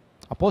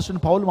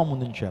 అపోస్తలుడైన పౌలు మా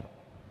ముందు ఉంచారు,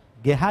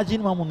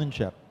 గెహాజీని మా ముందు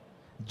ఉంచారు,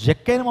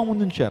 జక్కైని మా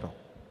ముందు ఉంచారు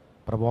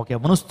ప్రభు, ఒక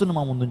యవనస్తుని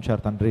మా ముందు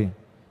ఉంచారు తండ్రి.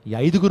 ఈ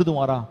 5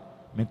 ద్వారా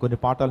మేము కొన్ని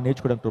పాఠాలు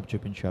నేర్చుకోవడానికి ప్రభు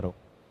చూపించారు.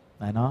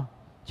 ఆయన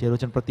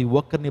చేరొచ్చిన ప్రతి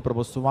ఒక్కరిని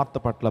ప్రభు సువార్త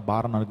పట్ల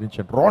భారాన్ని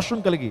అనుగ్రహించండి, రోషం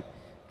కలిగి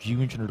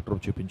జీవించినట్టు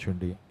ప్రభు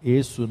చూపించండి.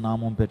 యేసు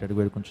నామం పేట అడిగి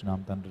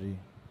వేడుకుంటున్నాం తండ్రి.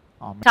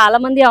 చాలా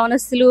మంది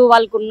యవనస్తులు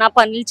వాళ్ళకున్న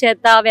పనుల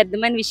చేత,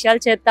 వ్యర్థమైన విషయాల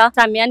చేత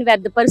సమయాన్ని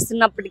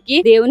వ్యర్థపరుస్తున్నప్పటికీ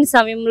దేవుని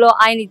సమయంలో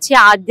ఆయన ఇచ్చే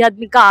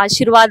ఆధ్యాత్మిక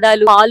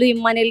ఆశీర్వాదాలు, పాల్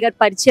ఎమ్మాన్యుయల్ గారి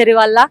పరిచర్య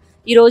వల్ల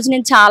ఈ రోజు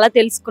నేను చాలా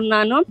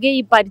తెలుసుకున్నాను.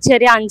 ఈ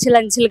పరిచర్య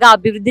అంచెలంచెలుగా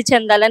అభివృద్ధి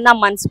చెందాలని నా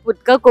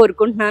మనస్ఫూర్తిగా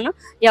కోరుకుంటున్నాను.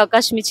 ఈ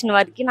అవకాశం ఇచ్చిన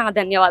వారికి నా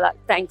ధన్యవాదాలు.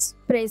 థ్యాంక్స్.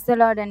 ప్రైజ్ ది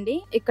లార్డ్ అండి.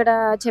 ఇక్కడ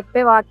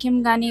చెప్పే వాక్యం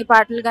గానీ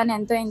పాటలు గానీ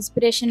ఎంతో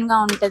ఇన్స్పిరేషన్ గా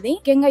ఉంటది.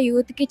 ముఖ్యంగా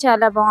యూత్ కి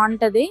చాలా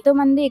బాగుంటది. ఎంతో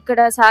మంది ఇక్కడ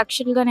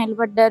సాక్షులుగా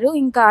నిలబడ్డారు,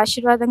 ఇంకా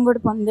ఆశీర్వాదం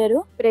కూడా పొందారు.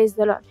 Praise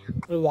the lord.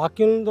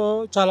 వాక్యంతో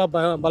చాలా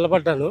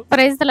బలపడ్డాను.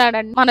 ప్రైజ్ ది లార్డ్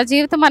అండి. మన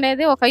జీవితం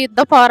అనేది ఒక యుద్ధ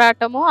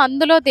పోరాటము.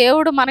 అందులో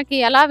దేవుడు మనకి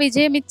ఎలా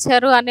విజయం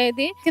ఇచ్చారు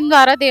అనేది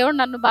ద్వారా దేవుడు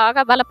నన్ను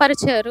బాగా బలపరిచారు.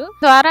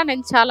 ద్వారా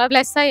నేను చాలా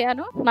బ్లెస్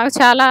అయ్యాను. నాకు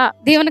చాలా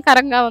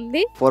దీవెనకరంగా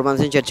ఉంది. 4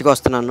 months నుంచి చర్చికి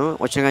వస్తున్నాను.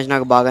 వచ్చిన కానీ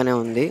నాకు బాగానే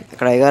ఉంది.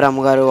 ఇక్కడ అయ్యగారు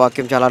అమ్మగారు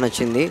వాక్యం చాలా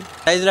నచ్చింది.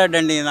 ప్రైజ్ లార్డ్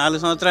అండి. 4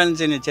 సంవత్సరాల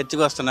నుంచి నేను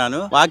చర్చికి వస్తున్నాను.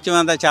 వాక్యం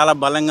అంతా చాలా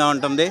బలంగా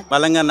ఉంటుంది.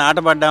 బలంగా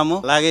నాటబడ్డాము.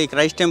 అలాగే ఈ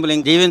క్రైస్ట్ టెంపుల్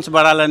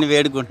జీవించబడాలని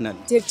వేడుకుంటున్నాను.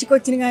 చర్చికి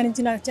వచ్చిన కాడి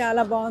నుంచి నాకు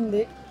చాలా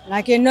బాగుంది.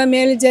 నాకు ఎన్నో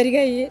మేలు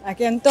జరిగాయి.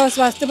 నాకు ఎంతో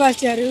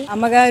స్వస్థపరిచారు.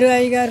 అమ్మగారు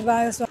అయ్యగారు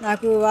బాగా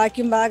నాకు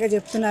వాక్యం బాగా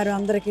చెప్తున్నారు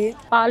అందరికి.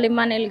 పాల్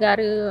ఎమ్మాన్యుయల్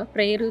గారు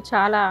ప్రేయర్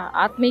చాలా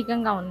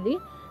ఆత్మీయంగా ఉంది,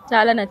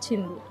 చాలా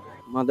నచ్చింది.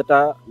 మొదట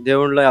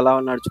దేవుళ్ళలో ఎలా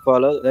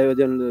నడుచుకోవాలో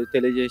దైవజనులు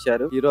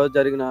తెలియజేశారు. ఈ రోజు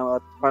జరిగిన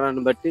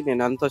వర్తమానాన్ని బట్టి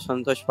నేను ఎంతో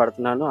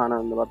సంతోషపడుతున్నాను,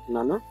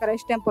 ఆనందపడుతున్నాను.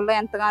 క్రైస్ట్ టెంపుల్ లో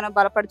ఎంతగానో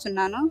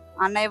బలపడుచున్నాను.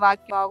 అన్నయ్య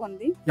వాక్యం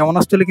బాగుంది.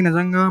 యవనస్తులకి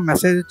నిజంగా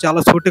మెసేజ్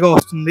చాలా సూటిగా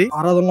వస్తుంది.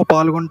 ఆరాధనలో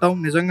పాల్గొంటాం.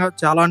 నిజంగా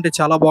చాలా అంటే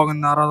చాలా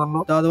బాగుంది.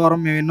 ఆరాధనలో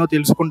ఆదివారం మేము ఎన్నో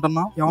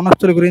తెలుసుకుంటున్నాం.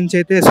 యవనస్తుల గురించి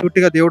అయితే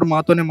సూటిగా దేవుడు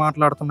మాతోనే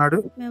మాట్లాడుతున్నాడు.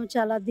 మేము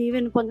చాలా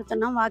దీవెన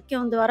పొందుతున్నాం.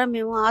 వాక్యం ద్వారా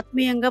మేము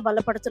ఆత్మీయంగా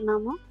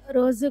బలపడుతున్నాము.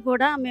 రోజు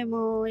కూడా మేము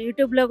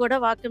యూట్యూబ్ లో కూడా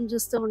వాక్యం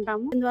చూస్తూ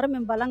ఉంటాము. దీని ద్వారా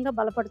మేము బలంగా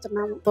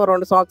బలపడుతున్నాము.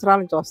 2 సంవత్సరాల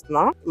నుంచి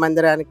వస్తున్నాం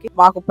మందిరానికి.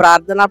 మాకు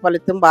ప్రార్థన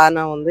ఫలితం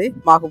బాగానే ఉంది.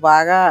 మాకు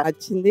బాగా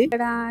నచ్చింది.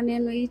 ఇక్కడ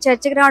నేను ఈ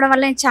చర్చికి రావడం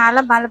వల్ల నేను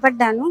చాలా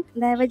బలపడ్డాను.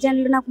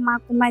 దైవజనులు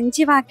మాకు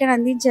మంచి వాక్యాన్ని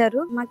అందించారు.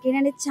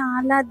 మాకేంటంటే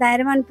చాలా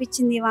ధైర్యం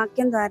అనిపించింది ఈ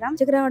వాక్యం ద్వారా.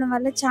 చర్చికి రావడం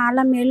వల్ల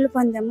చాలా మేళ్లు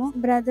పొందాము.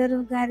 బ్రదర్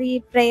గారి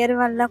ప్రేయర్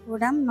వల్ల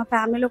కూడా మా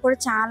ఫ్యామిలీలో కూడా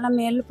చాలా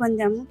మేళ్లు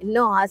పొందాము.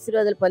 ఎన్నో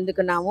ఆశీర్వాదాలు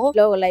పొందుకున్నాము.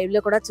 లైవ్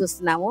లో కూడా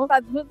చూస్తున్నాము.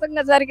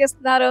 అద్భుతంగా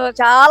జరిగిస్తున్నారు.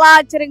 చాలా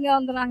ఆశ్చర్యంగా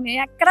ఉంది. నాకు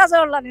నేను ఎక్కడా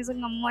చూడాలి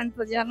నిజంగా. ఎంత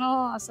జనం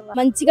అసలు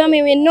మంచిగా.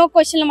 మేము ఎన్నో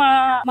క్వశ్చన్లు మా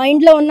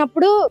మైండ్ లో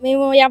ఉన్నప్పుడు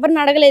మేము ఎవరిని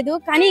అడగలేదు,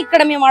 కానీ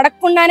ఇక్కడ మేము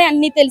అడగకుండానే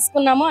అన్ని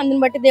తెలుసుకున్నాము. అందుని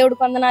బట్టి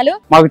దేవుడికి వందనాలు.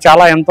 మాకు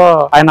చాలా ఎంతో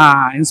ఆయన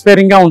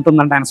ఇన్స్పైరింగ్ గా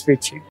ఉంటుందంట ఆయన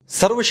స్పీచ్.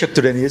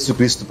 సర్వశక్తుడైన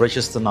యేసుక్రీస్తు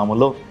ప్రశస్త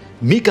నామములో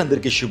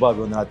మీకందరికీ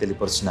శుభాభివందనాలు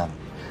తెలియపరుస్తున్నాను.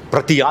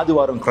 ప్రతి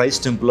ఆదివారం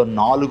క్రైస్ట్ టెంపుల్లో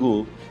 4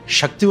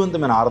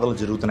 శక్తివంతమైన ఆరాధనలు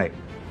జరుగుతున్నాయి.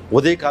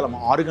 ఉదయకాలం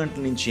 6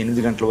 గంటల నుంచి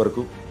 8 గంటల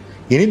వరకు,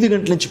 8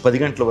 గంటల నుంచి 10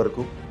 గంటల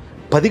వరకు,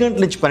 10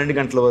 గంటల నుంచి 12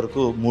 గంటల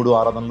వరకు 3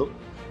 ఆరాధనలు,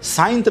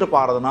 సాయంత్రపు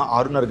ఆరాధన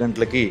 6:30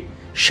 గంటలకి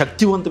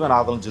శక్తివంతమైన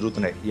ఆరాధనలు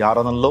జరుగుతున్నాయి. ఈ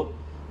ఆరాధనలో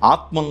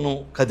ఆత్మలను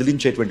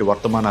కదిలించేటువంటి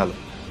వర్తమానాలు,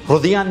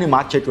 హృదయాన్ని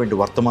మార్చేటువంటి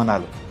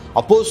వర్తమానాలు,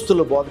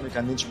 అపోస్తుల బోధ మీకు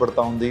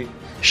అందించబడతా ఉంది.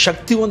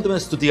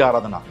 శక్తివంతమైన స్తుతి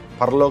ఆరాధన,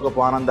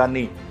 పరలోకపు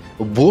ఆనందాన్ని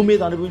భూమి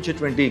మీద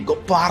అనుభవించేటువంటి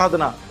గొప్ప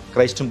ఆరాధన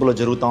క్రైస్ట్ టెంపుల్లో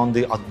జరుగుతూ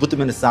ఉంది.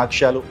 అద్భుతమైన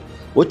సాక్ష్యాలు,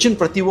 వచ్చిన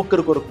ప్రతి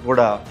ఒక్కరి కొరకు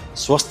కూడా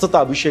స్వస్థత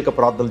అభిషేక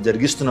ప్రార్థనలు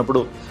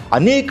జరిగిస్తున్నప్పుడు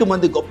అనేక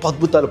మంది గొప్ప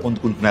అద్భుతాలు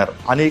పొందుకుంటున్నారు.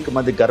 అనేక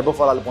మంది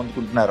గర్భఫలాలు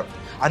పొందుకుంటున్నారు.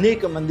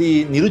 అనేక మంది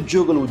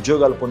నిరుద్యోగులు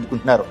ఉద్యోగాలు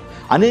పొందుకుంటున్నారు.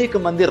 అనేక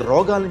మంది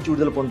రోగాల నుంచి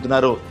విడుదల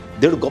పొందుతున్నారు.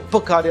 దేవుడు గొప్ప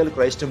కార్యాలు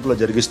క్రైస్ట్ టెంపుల్లో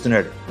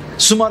జరిగిస్తున్నాడు.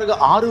 సుమారుగా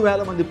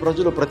 6,000 మంది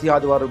ప్రజలు ప్రతి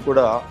ఆదివారం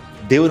కూడా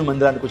దేవుని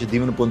మందిరానికి వచ్చి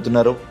దీవెన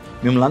పొందుతున్నారు.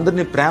 మిమ్మల్ని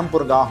అందరినీ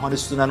ప్రేమపూర్వకంగా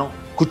ఆహ్వానిస్తున్నాను.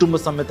 కుటుంబ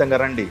సమేతంగా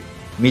రండి.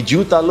 మీ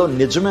జీవితాల్లో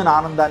నిజమైన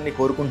ఆనందాన్ని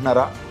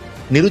కోరుకుంటున్నారా?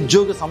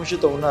 నిరుద్యోగ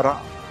సమస్యతో ఉన్నారా?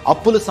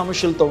 అప్పుల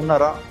సమస్యలతో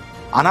ఉన్నారా?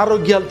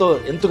 అనారోగ్యాలతో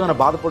ఎంతగానో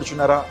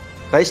బాధపడుచున్నారా?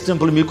 క్రైస్ట్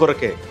టెంపుల్ మీ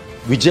కొరకే.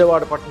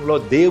 విజయవాడ పట్టణంలో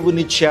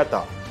దేవుని చేత,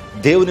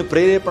 దేవుని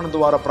ప్రేరేపణ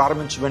ద్వారా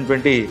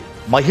ప్రారంభించినటువంటి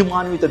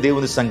మహిమాన్విత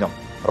దేవుని సంఘం.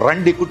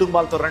 రండి,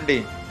 కుటుంబాలతో రండి,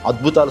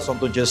 అద్భుతాలు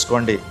సొంతం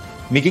చేసుకోండి.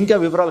 మీకు ఇంకా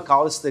వివరాలు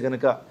కావాల్సితే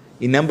కనుక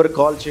ఈ నెంబర్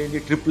కాల్ చేయండి.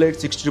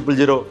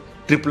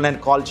 8886000999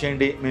 కాల్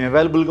చేయండి. మేము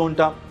అవైలబుల్గా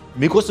ఉంటాం.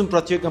 మీకోసం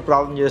ప్రత్యేకంగా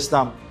ప్రార్థన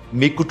చేస్తాం.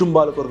 మీ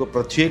కుటుంబాల కొరకు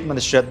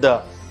ప్రత్యేకమైన శ్రద్ధ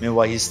మేము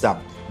వహిస్తాం.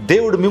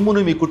 దేవుడు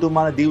మిమ్మును మీ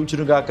కుటుంబాన్ని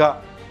దీవించును గాక.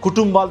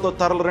 కుటుంబాలతో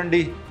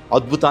తరలిరండి,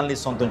 అద్భుతాన్ని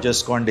సొంతం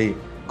చేసుకోండి.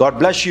 God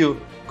bless you.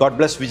 God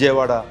bless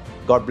Vijayawada.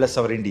 God bless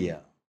our India.